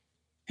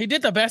 He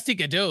did the best he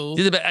could do.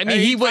 He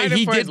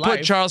did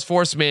put Charles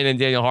Forsman and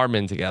Daniel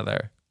Hardman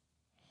together.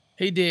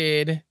 He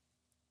did.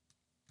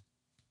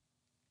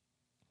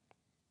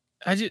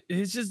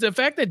 It's just the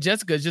fact that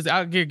Jessica's just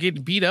out here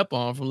getting beat up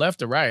on from left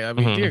to right. I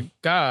mean, dear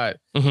God.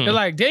 They're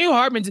like, Daniel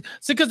Hardman. So,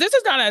 because this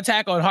is not an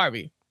attack on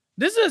Harvey.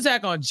 This is an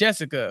attack on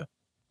Jessica.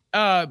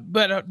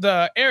 But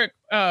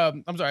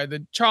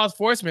the Charles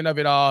Forsman of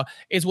it all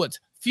is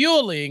what's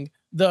fueling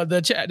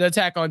the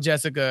attack on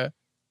Jessica.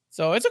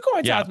 So it's a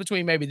coin toss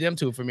between maybe them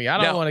two for me.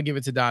 I don't want to give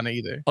it to Donna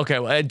either. Okay,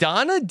 well,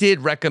 Donna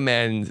did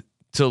recommend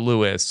to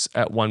Lewis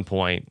at one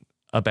point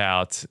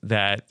about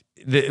that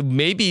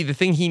maybe the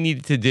thing he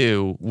needed to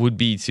do would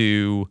be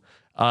to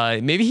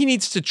maybe he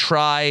needs to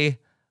try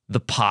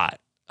the pot.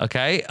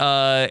 Okay.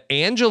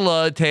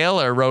 Angela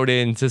Taylor wrote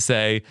in to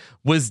say,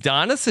 was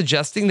Donna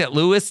suggesting that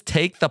Lewis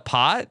take the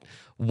pot?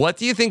 What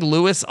do you think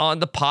Lewis on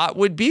the pot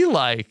would be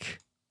like?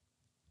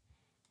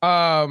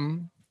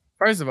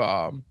 First of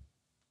all,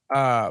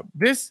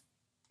 this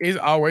is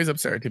always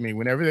absurd to me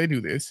whenever they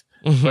do this.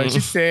 But she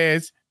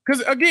says,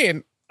 because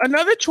again,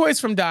 another choice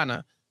from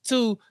Donna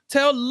to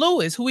tell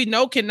Lewis, who we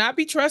know cannot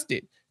be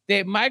trusted,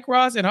 that Mike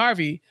Ross and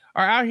Harvey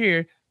are out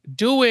here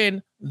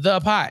doing the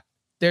pot.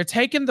 They're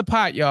taking the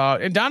pot, y'all.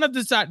 And Donna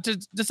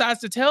decides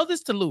to tell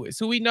this to Lewis,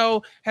 who we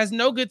know has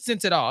no good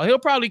sense at all. He'll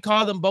probably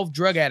call them both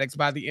drug addicts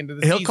by the end of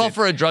the season. He'll call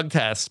for a drug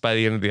test by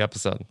the end of the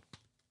episode.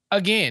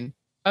 Again,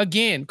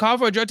 call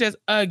for a drug test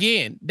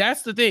again.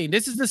 That's the thing.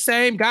 This is the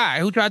same guy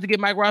who tried to get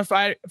Mike Ross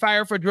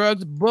fired for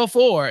drugs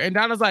before. And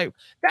Donna's like,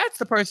 that's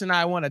the person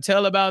I want to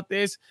tell about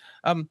this.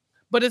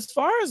 But as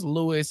far as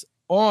Lewis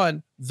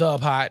on the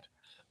pot,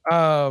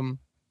 I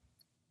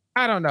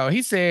don't know.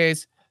 He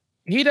says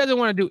he doesn't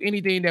want to do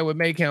anything that would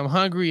make him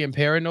hungry and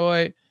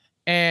paranoid.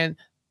 And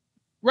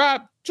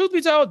Rob, truth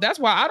be told, that's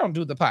why I don't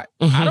do the pot.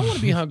 I don't want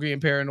to be hungry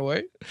and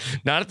paranoid.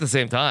 Not at the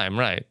same time,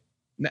 right?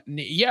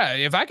 Yeah,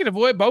 if I can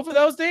avoid both of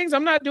those things,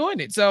 I'm not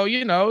doing it. So,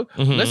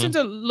 listen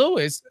to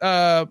Lewis.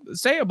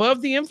 Stay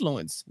above the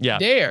influence. Yeah.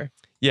 Dare.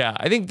 Yeah,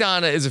 I think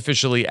Donna is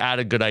officially out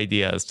of good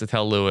ideas to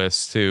tell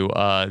Lewis to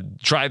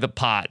try the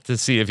pot to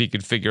see if he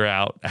could figure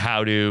out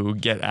how to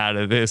get out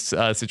of this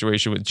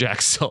situation with Jack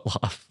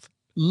Soloff.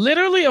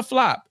 Literally a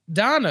flop.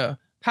 Donna,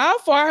 how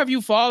far have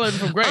you fallen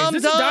from grace?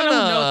 This Donna. Is Donna who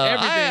knows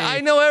everything.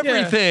 I know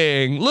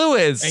everything. Yeah.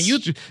 Lewis, and you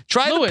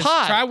try the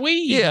pot. Try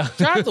weed. Yeah.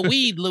 Try the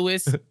weed,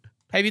 Lewis.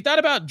 Have you thought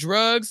about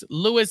drugs,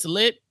 Lewis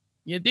lit?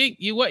 You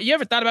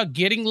ever thought about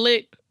getting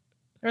lit?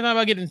 Ever thought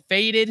about getting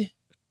faded?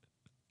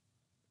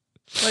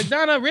 Like,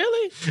 Donna,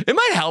 really? It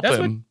might help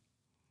him.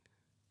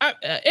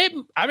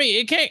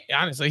 It can't,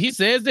 honestly. He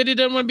says that he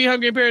doesn't want to be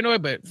hungry and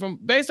paranoid, but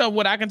based on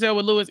what I can tell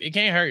with Lewis, it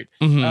can't hurt.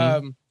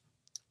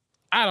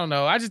 I don't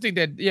know. I just think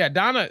that,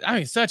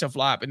 Donna, such a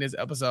flop in this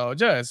episode.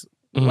 Just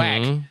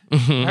whack. Her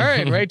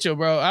and Rachel,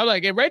 bro. I'm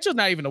like, and Rachel's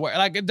not even aware.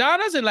 Like,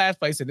 Donna's in last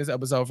place in this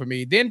episode for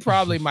me. Then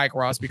probably Mike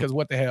Ross, because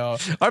what the hell? All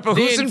right, but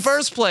who's in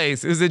first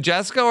place? Is it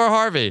Jessica or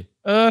Harvey?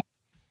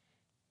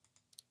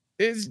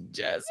 It's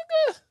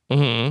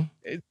Jessica.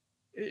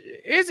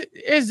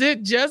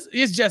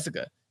 It's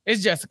Jessica. It's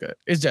Jessica.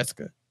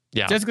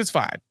 Yeah. Jessica's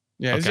fine.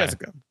 Yeah, it's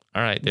Jessica.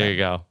 All right, there you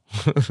go.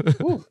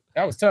 Ooh,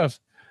 that was tough.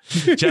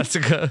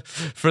 Jessica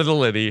for the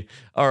Liddy.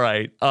 All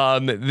right.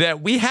 That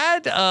we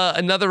had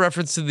another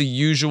reference to The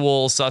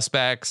Usual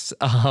Suspects,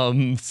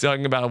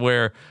 talking about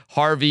where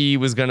Harvey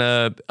was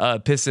gonna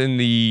piss in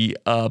the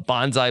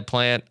bonsai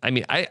plant. I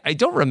mean, I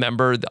don't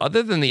remember,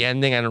 other than the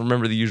ending, I don't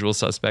remember The Usual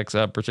Suspects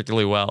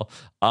particularly well.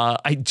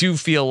 I do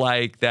feel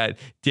like that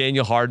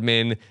Daniel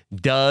Hardman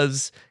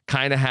does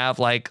kind of have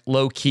like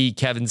low key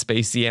Kevin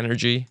Spacey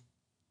energy.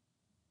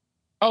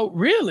 Oh,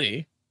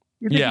 really?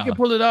 You think you can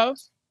pull it off?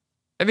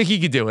 I think he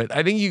could do it.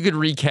 I think you could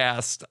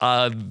recast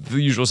The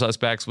Usual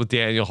Suspects with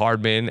Daniel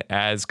Hardman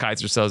as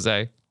Kaiser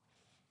Soze.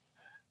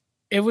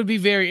 It would be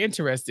very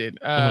interesting.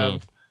 I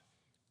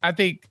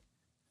think,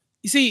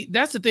 you see,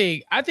 that's the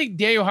thing. I think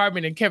Daniel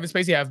Hardman and Kevin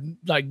Spacey have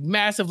like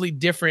massively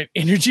different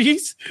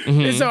energies.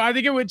 And so I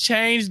think it would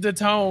change the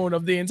tone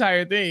of the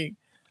entire thing.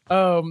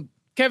 Kevin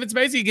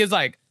Spacey gives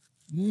like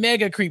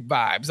mega creep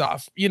vibes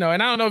off, and I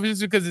don't know if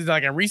it's because it's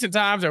like in recent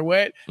times or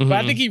what, but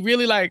I think he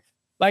really like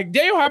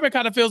Daniel Hardman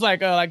kind of feels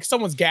like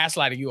someone's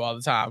gaslighting you all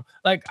the time.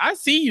 Like, I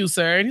see you,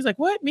 sir. And he's like,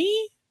 what,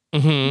 me? Me,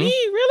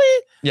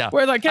 really? Yeah.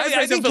 Whereas like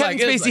I think Kevin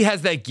Spacey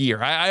has that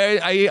gear.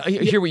 I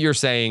hear what you're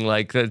saying.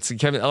 Like, that's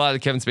a lot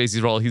of Kevin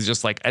Spacey's role. He's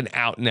just like an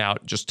out and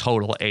out, just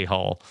total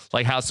a-hole.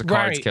 Like House of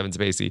Cards, Kevin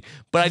Spacey.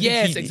 But I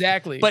think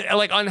exactly. But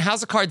like on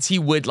House of Cards, he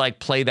would like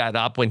play that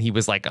up when he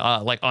was like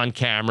on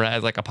camera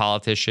as like a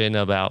politician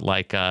about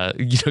like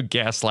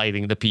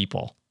gaslighting the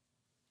people.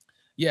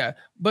 Yeah,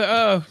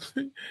 but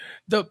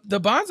the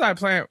bonsai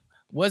plant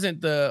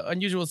wasn't the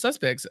Unusual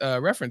Suspects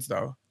reference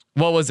though.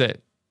 What was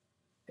it?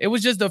 It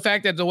was just the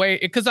fact that the way,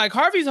 because like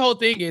Harvey's whole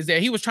thing is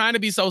that he was trying to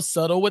be so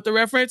subtle with the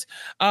reference,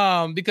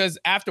 because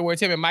afterwards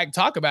him and Mike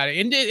talk about it,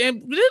 and they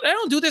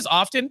don't do this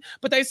often,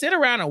 but they sit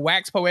around and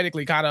wax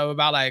poetically kind of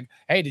about like,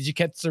 hey, did you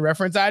catch the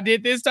reference I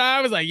did this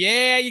time? It's like,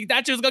 yeah, you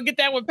thought you was gonna get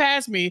that one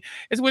past me.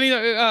 It's when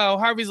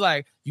Harvey's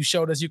like, you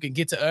showed us you can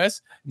get to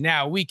us,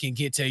 now we can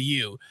get to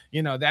you.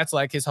 That's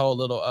like his whole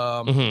little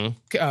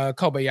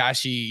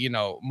Kobayashi,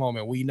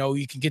 moment. We know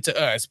you can get to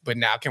us, but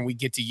now can we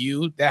get to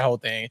you? That whole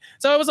thing.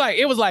 So it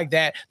was like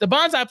that. The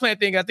bonsai plant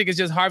thing, I think, is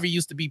just Harvey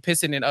used to be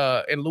pissing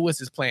in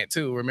Lewis's plant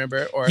too.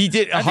 Remember? Or he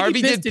did.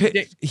 Harvey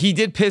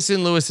did piss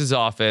in Lewis's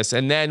office,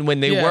 and then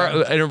when they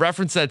were in a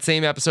reference to that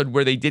same episode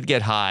where they did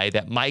get high,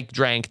 that Mike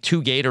drank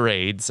 2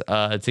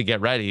 Gatorades to get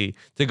ready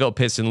to go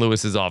piss in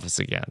Lewis's office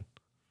again.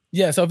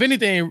 Yeah, so if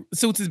anything,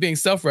 Suits is being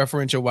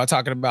self-referential while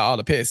talking about all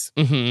the piss.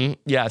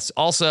 Yes.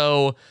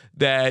 Also,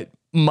 that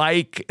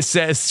Mike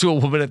says to a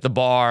woman at the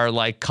bar,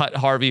 like, cut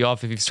Harvey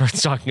off if he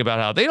starts talking about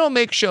how they don't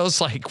make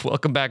shows like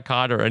Welcome Back,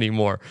 Kotter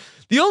anymore.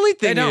 The only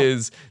thing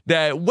is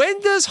that when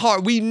does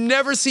we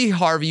never see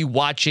Harvey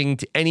watching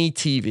any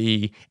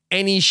TV,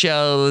 any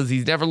shows.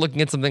 He's never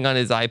looking at something on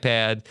his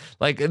iPad.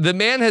 Like, the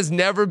man has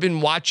never been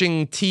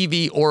watching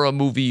TV or a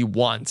movie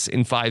once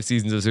in 5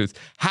 seasons of Suits.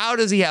 How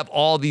does he have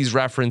all these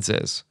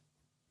references?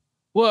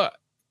 Well,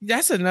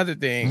 that's another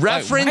thing.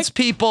 Reference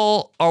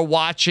people are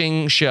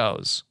watching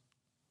shows.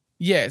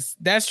 Yes,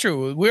 that's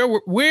true.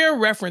 We're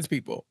reference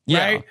people,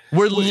 right?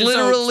 We're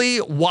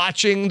literally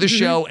watching the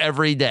show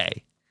every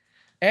day.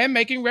 And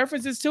making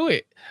references to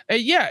it.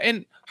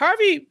 And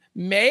Harvey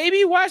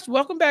maybe watched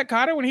Welcome Back,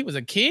 Kotter when he was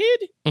a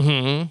kid.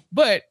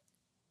 But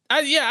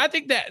I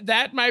think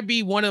that might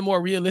be one of the more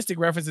realistic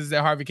references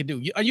that Harvey can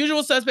do.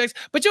 Unusual Suspects.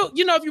 But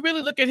if you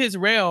really look at his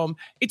realm,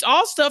 it's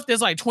all stuff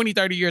that's like 20,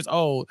 30 years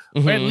old,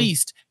 or at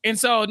least. And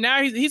so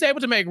now he's able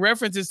to make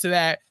references to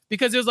that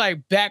because it was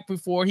like back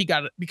before he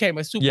became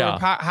a super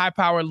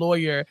high-powered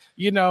lawyer,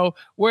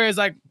 whereas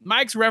like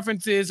Mike's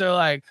references are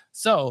like,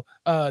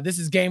 this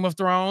is Game of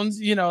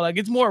Thrones, like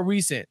it's more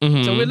recent.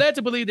 So we're led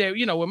to believe that,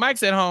 when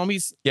Mike's at home,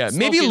 he's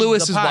maybe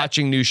Lewis is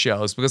watching new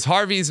shows because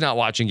Harvey's not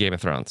watching Game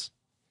of Thrones.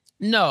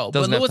 No,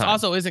 but Lewis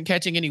also isn't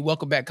catching any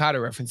Welcome Back,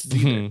 Kotter references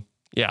either.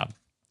 Yeah.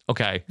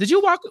 Okay. Did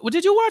you watch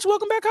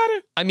Welcome Back, Kotter?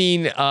 I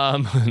mean,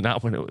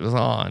 not when it was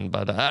on,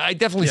 but I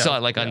definitely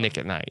saw it on Nick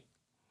at Night.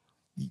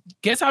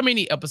 Guess how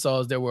many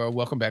episodes there were of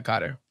Welcome Back,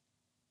 Kotter?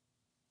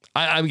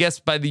 I guess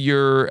by the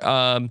year,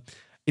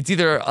 it's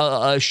either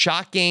a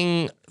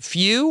shocking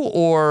few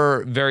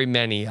or very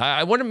many.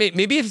 I wonder,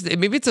 maybe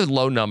it's a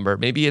low number.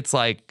 Maybe it's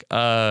like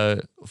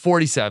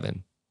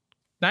 47.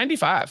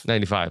 95.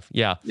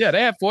 Yeah. Yeah,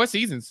 they have 4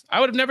 seasons. I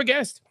would have never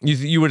guessed.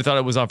 You would have thought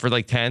it was on for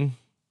like 10?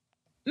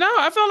 No,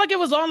 I felt like it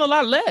was on a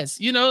lot less.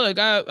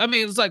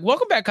 It's like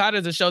Welcome Back, Kotter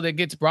is a show that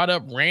gets brought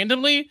up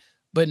randomly,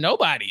 but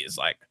nobody is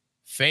like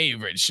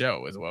favorite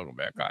show is Welcome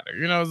Back, Kotter.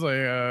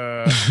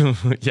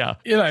 It's like yeah.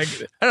 You're like,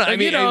 I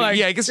don't know.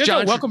 I guess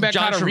John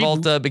Travolta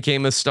reboot.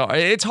 Became a star.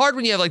 It's hard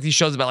when you have like these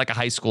shows about like a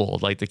high school,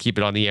 like to keep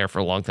it on the air for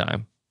a long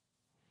time.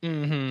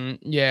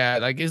 Yeah,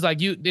 like it's like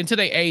you until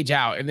they age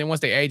out, and then once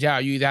they age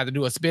out, you either have to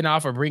do a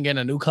spinoff or bring in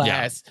a new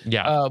class.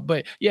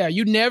 But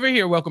you never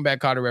hear Welcome Back,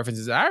 Kotter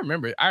references. I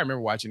remember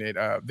watching it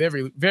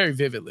very, very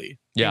vividly.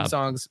 Theme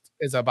songs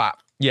is a bop.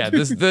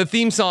 The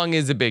theme song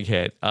is a big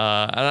hit. And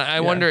I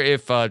wonder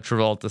if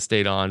Travolta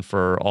stayed on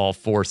for all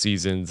 4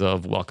 seasons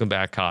of Welcome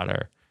Back,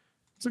 Kotter.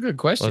 It's a good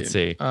question. Let's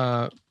see.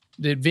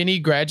 Did Vinny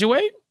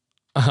graduate?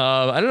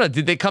 I don't know.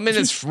 Did they come in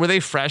as were they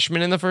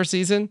freshmen in the first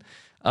season?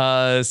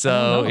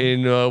 So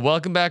in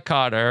Welcome Back,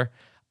 Kotter.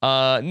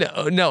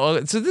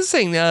 No. So this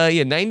thing,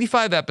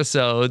 95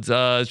 episodes.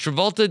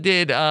 Travolta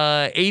did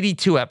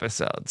 82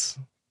 episodes.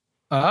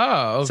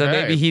 Oh, okay. So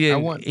maybe he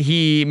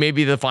didn't.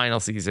 Maybe the final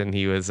season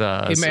he was.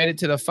 He made it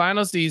to the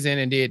final season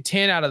and did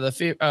 10 out of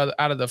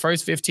the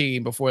first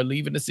 15 before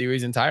leaving the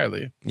series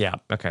entirely. Yeah.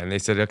 Okay. And they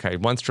said, okay,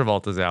 once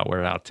Travolta's out,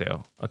 we're out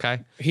too. Okay.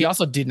 He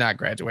also did not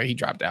graduate. He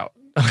dropped out.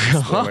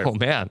 Oh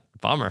man,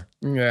 bummer.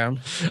 Yeah.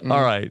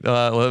 All right.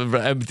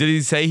 Did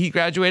he say he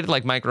graduated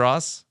like Mike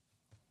Ross?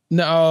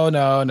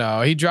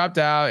 No. He dropped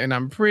out, and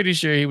I'm pretty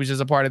sure he was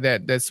just a part of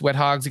that Sweat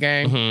Hogs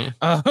gang.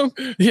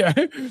 Yeah.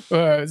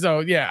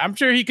 So yeah, I'm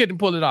sure he couldn't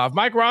pull it off.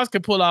 Mike Ross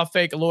could pull off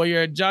fake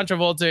lawyer. John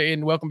Travolta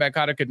in Welcome Back,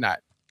 Kotter could not.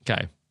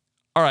 Okay.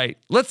 All right.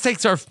 Let's take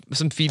some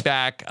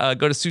feedback.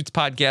 Go to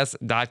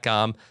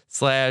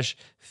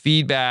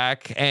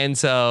suitspodcast.com/feedback. And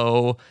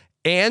so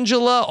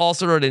Angela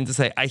also wrote in to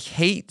say, I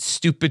hate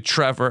stupid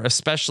Trevor,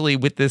 especially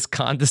with this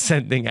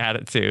condescending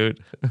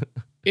attitude.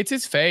 It's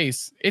his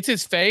face.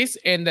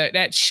 And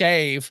that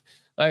shave.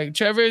 Like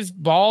Trevor's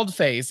bald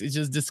face is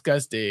just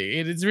disgusting.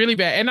 It is really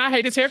bad. And I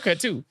hate his haircut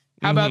too.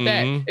 How about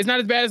that? It's not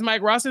as bad as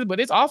Mike Ross's, but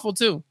it's awful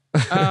too.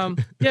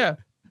 Yeah,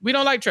 we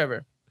don't like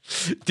Trevor.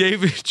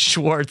 David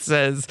Schwartz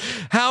says,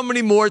 how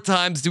many more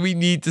times do we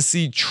need to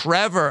see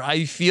Trevor?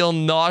 I feel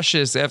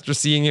nauseous after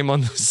seeing him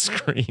on the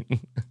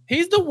screen.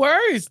 He's the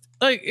worst.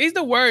 He's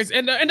the worst.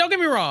 And don't get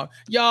me wrong,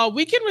 y'all,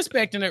 we can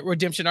respect a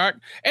redemption arc.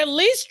 At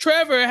least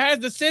Trevor has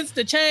the sense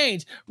to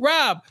change.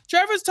 Rob,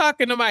 Trevor's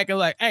talking to Mike and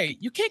like, hey,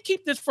 you can't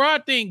keep this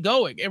fraud thing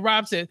going. And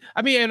Mike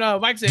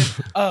said,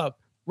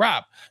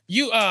 Rob,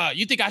 you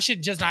think I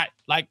should just not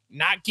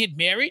get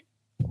married?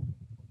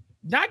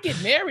 Not get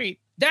married?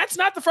 That's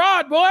not the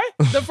fraud, boy.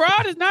 The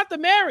fraud is not the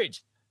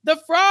marriage. The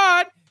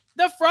fraud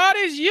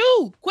is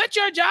you. Quit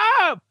your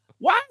job.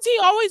 Why has he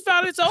always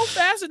found it so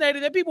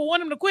fascinating that people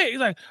want him to quit? He's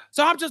like,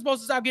 so I'm just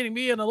supposed to stop getting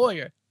me and a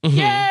lawyer.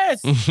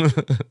 Yes.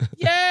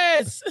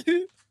 Yes.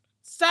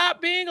 Stop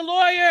being a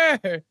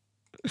lawyer.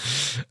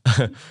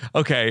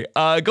 Okay.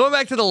 Going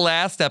back to the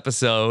last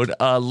episode,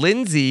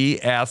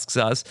 Lindsay asks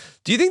us,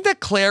 do you think that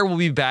Claire will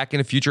be back in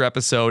a future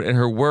episode and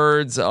her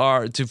words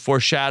are to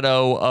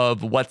foreshadow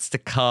of what's to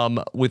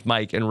come with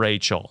Mike and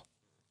Rachel?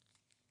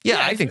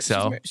 Yeah, I think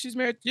so. She's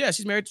married. Yeah,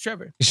 she's married to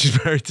Trevor. She's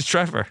married to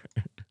Trevor.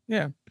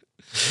 Yeah.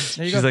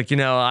 She's like,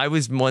 I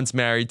was once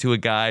married to a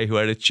guy who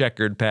had a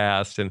checkered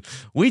past and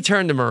we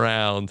turned him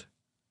around.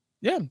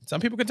 Yeah, some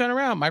people can turn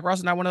around. Mike Ross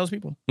is not one of those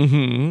people.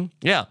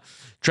 Yeah.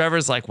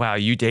 Trevor's like, wow,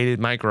 you dated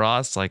Mike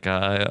Ross? Like,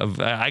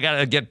 I got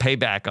to get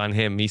payback on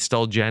him. He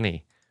stole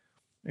Jenny.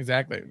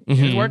 Exactly.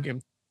 It's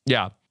working.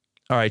 Yeah.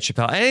 All right,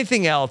 Chappelle.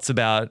 Anything else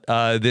about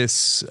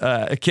this?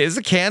 Is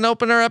a can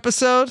opener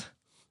episode?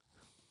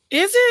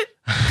 Is it?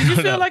 Did you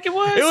feel like it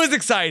was? It was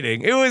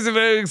exciting. It was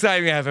very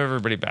exciting to have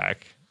everybody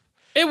back.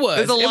 It was.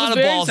 There's a lot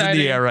of balls in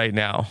the air right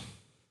now.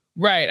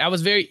 Right. I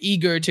was very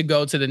eager to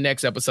go to the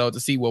next episode to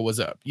see what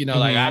was up.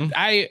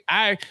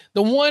 I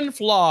the one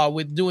flaw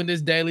with doing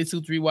this daily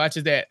Suits rewatch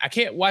is that I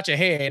can't watch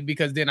ahead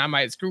because then I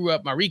might screw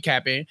up my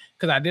recapping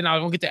because I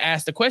don't get to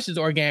ask the questions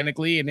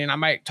organically. And then I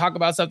might talk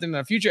about something in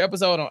a future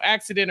episode on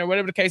accident or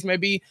whatever the case may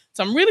be.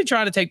 So I'm really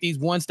trying to take these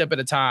one step at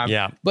a time.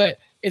 Yeah. But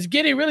it's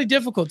getting really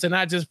difficult to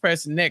not just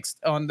press next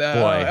on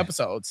the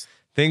episodes.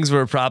 Things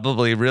were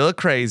probably real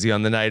crazy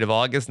on the night of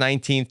August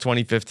 19th,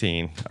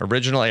 2015.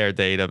 Original air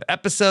date of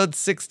episode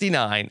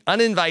 69,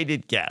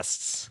 Uninvited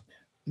Guests.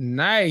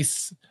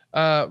 Nice.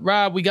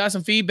 Rob, we got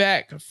some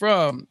feedback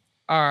from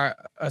our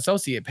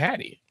associate,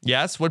 Patty.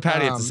 Yes? What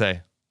Patty have to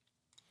say?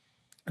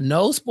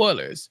 No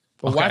spoilers.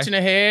 We're watching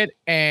ahead,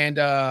 and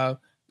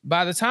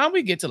by the time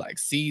we get to like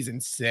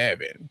season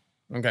 7,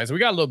 okay, so we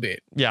got a little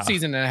bit. Yeah.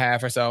 Season and a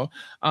half or so.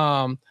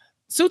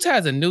 Suits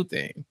has a new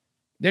thing.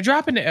 They're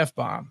dropping the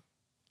F-bomb.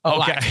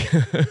 Lot.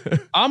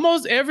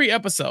 Almost every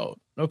episode.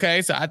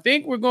 Okay, so I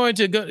think we're going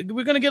to get a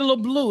little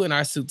blue in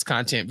our Suits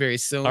content very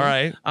soon. All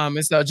right.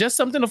 And so just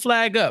something to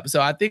flag up.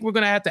 So I think we're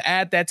gonna have to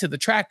add that to the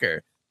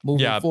tracker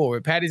moving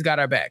forward. Patty's got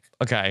our back.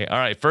 Okay. All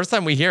right. First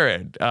time we hear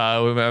it,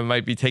 we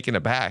might be taken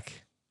aback.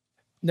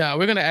 No,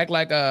 we're gonna act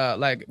like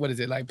what is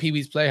it? Like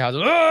Pee-wee's Playhouse.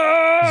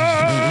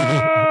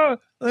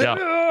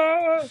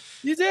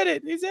 He said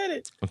it.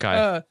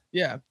 Okay.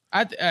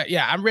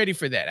 I'm ready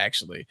for that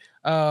actually.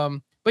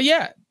 But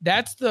yeah,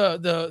 that's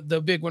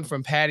the big one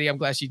from Patty. I'm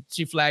glad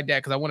she flagged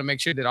that because I want to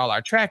make sure that all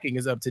our tracking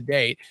is up to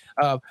date.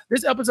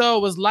 This episode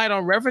was light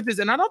on references,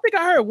 and I don't think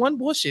I heard one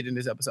bullshit in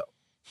this episode.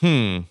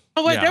 Oh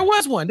wait, there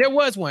was one. It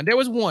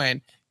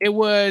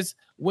was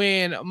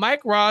when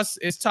Mike Ross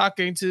is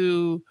talking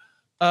to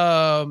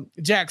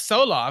Jack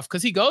Soloff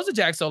because he goes to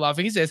Jack Soloff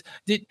and he says,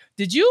 "Did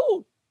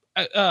you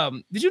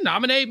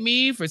nominate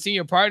me for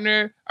senior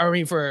partner?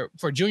 For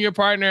junior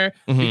partner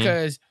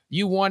because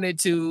you wanted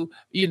to,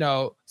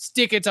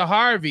 stick it to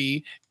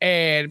Harvey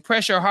and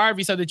pressure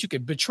Harvey so that you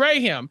could betray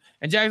him?"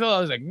 And Jack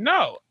Soloff was like,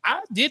 "No,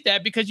 I did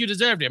that because you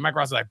deserved it." Mike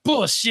Ross was like,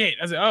 "Bullshit."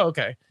 I said, "Oh,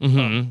 okay." All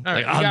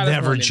right, I'll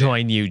never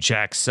join you,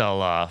 Jack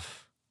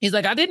Soloff. He's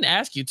like, I didn't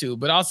ask you to,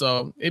 but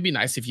also it'd be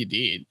nice if you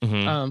did.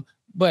 Mhm.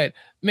 But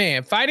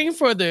man, fighting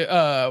for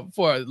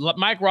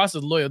Mike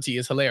Ross's loyalty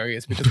is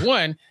hilarious because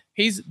one,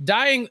 he's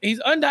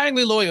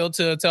undyingly loyal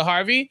to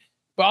Harvey,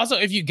 but also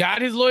if you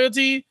got his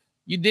loyalty,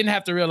 you didn't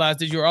have to realize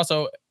that you're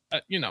also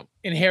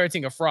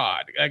inheriting a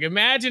fraud. Like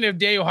imagine if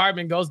Daniel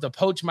Hardman goes to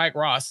poach Mike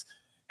Ross,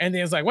 and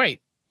then it's like,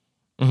 wait,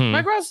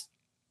 Mike Ross.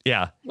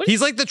 Yeah.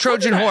 He's like the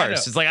Trojan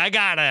horse. It's like, I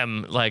got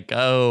him. Like,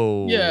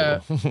 oh.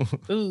 Yeah.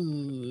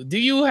 Ooh, do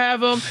you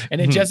have him?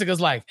 And then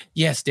Jessica's like,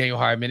 yes, Daniel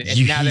Hardman.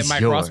 And now that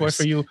Mike Ross works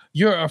for you,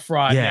 you're a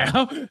fraud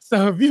now.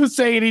 So if you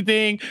say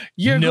anything,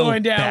 you're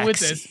going down with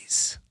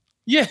this.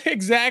 Yeah,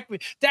 exactly.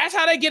 That's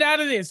how they get out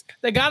of this.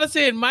 They got to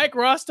send Mike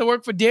Ross to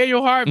work for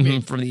Daniel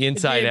Hardman. From the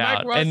inside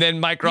out. And then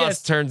Mike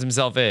Ross turns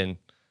himself in.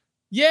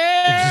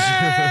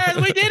 Yes,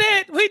 we did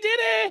it. We did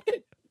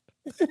it.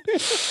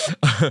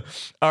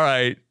 All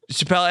right.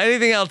 Chappelle,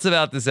 anything else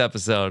about this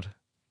episode?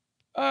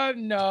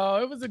 No,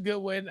 it was a good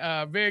one.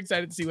 Very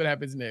excited to see what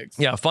happens next.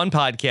 Yeah, fun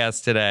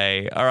podcast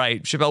today. All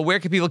right, Chappelle, where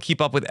can people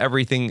keep up with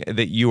everything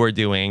that you are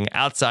doing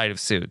outside of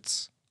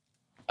Suits?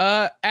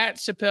 At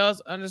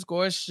Chappelle's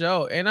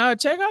 _show. And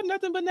check out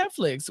Nothing But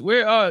Netflix.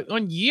 We're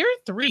on year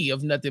 3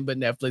 of Nothing But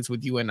Netflix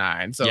with you and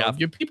I. And so if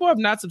your people have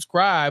not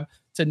subscribed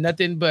to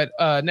Nothing But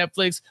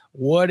Netflix,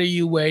 what are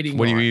you waiting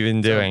What on? are you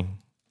even doing?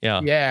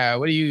 Yeah,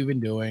 what are you even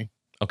doing?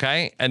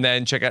 Okay. And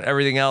then check out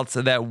everything else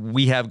that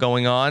we have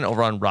going on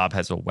over on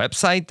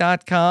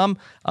robhasawebsite.com,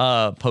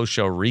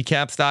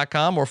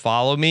 postshowrecaps.com, or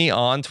follow me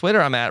on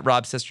Twitter. I'm at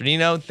Rob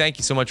Sesternino. Thank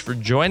you so much for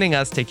joining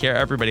us. Take care,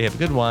 everybody. Have a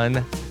good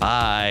one.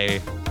 Bye.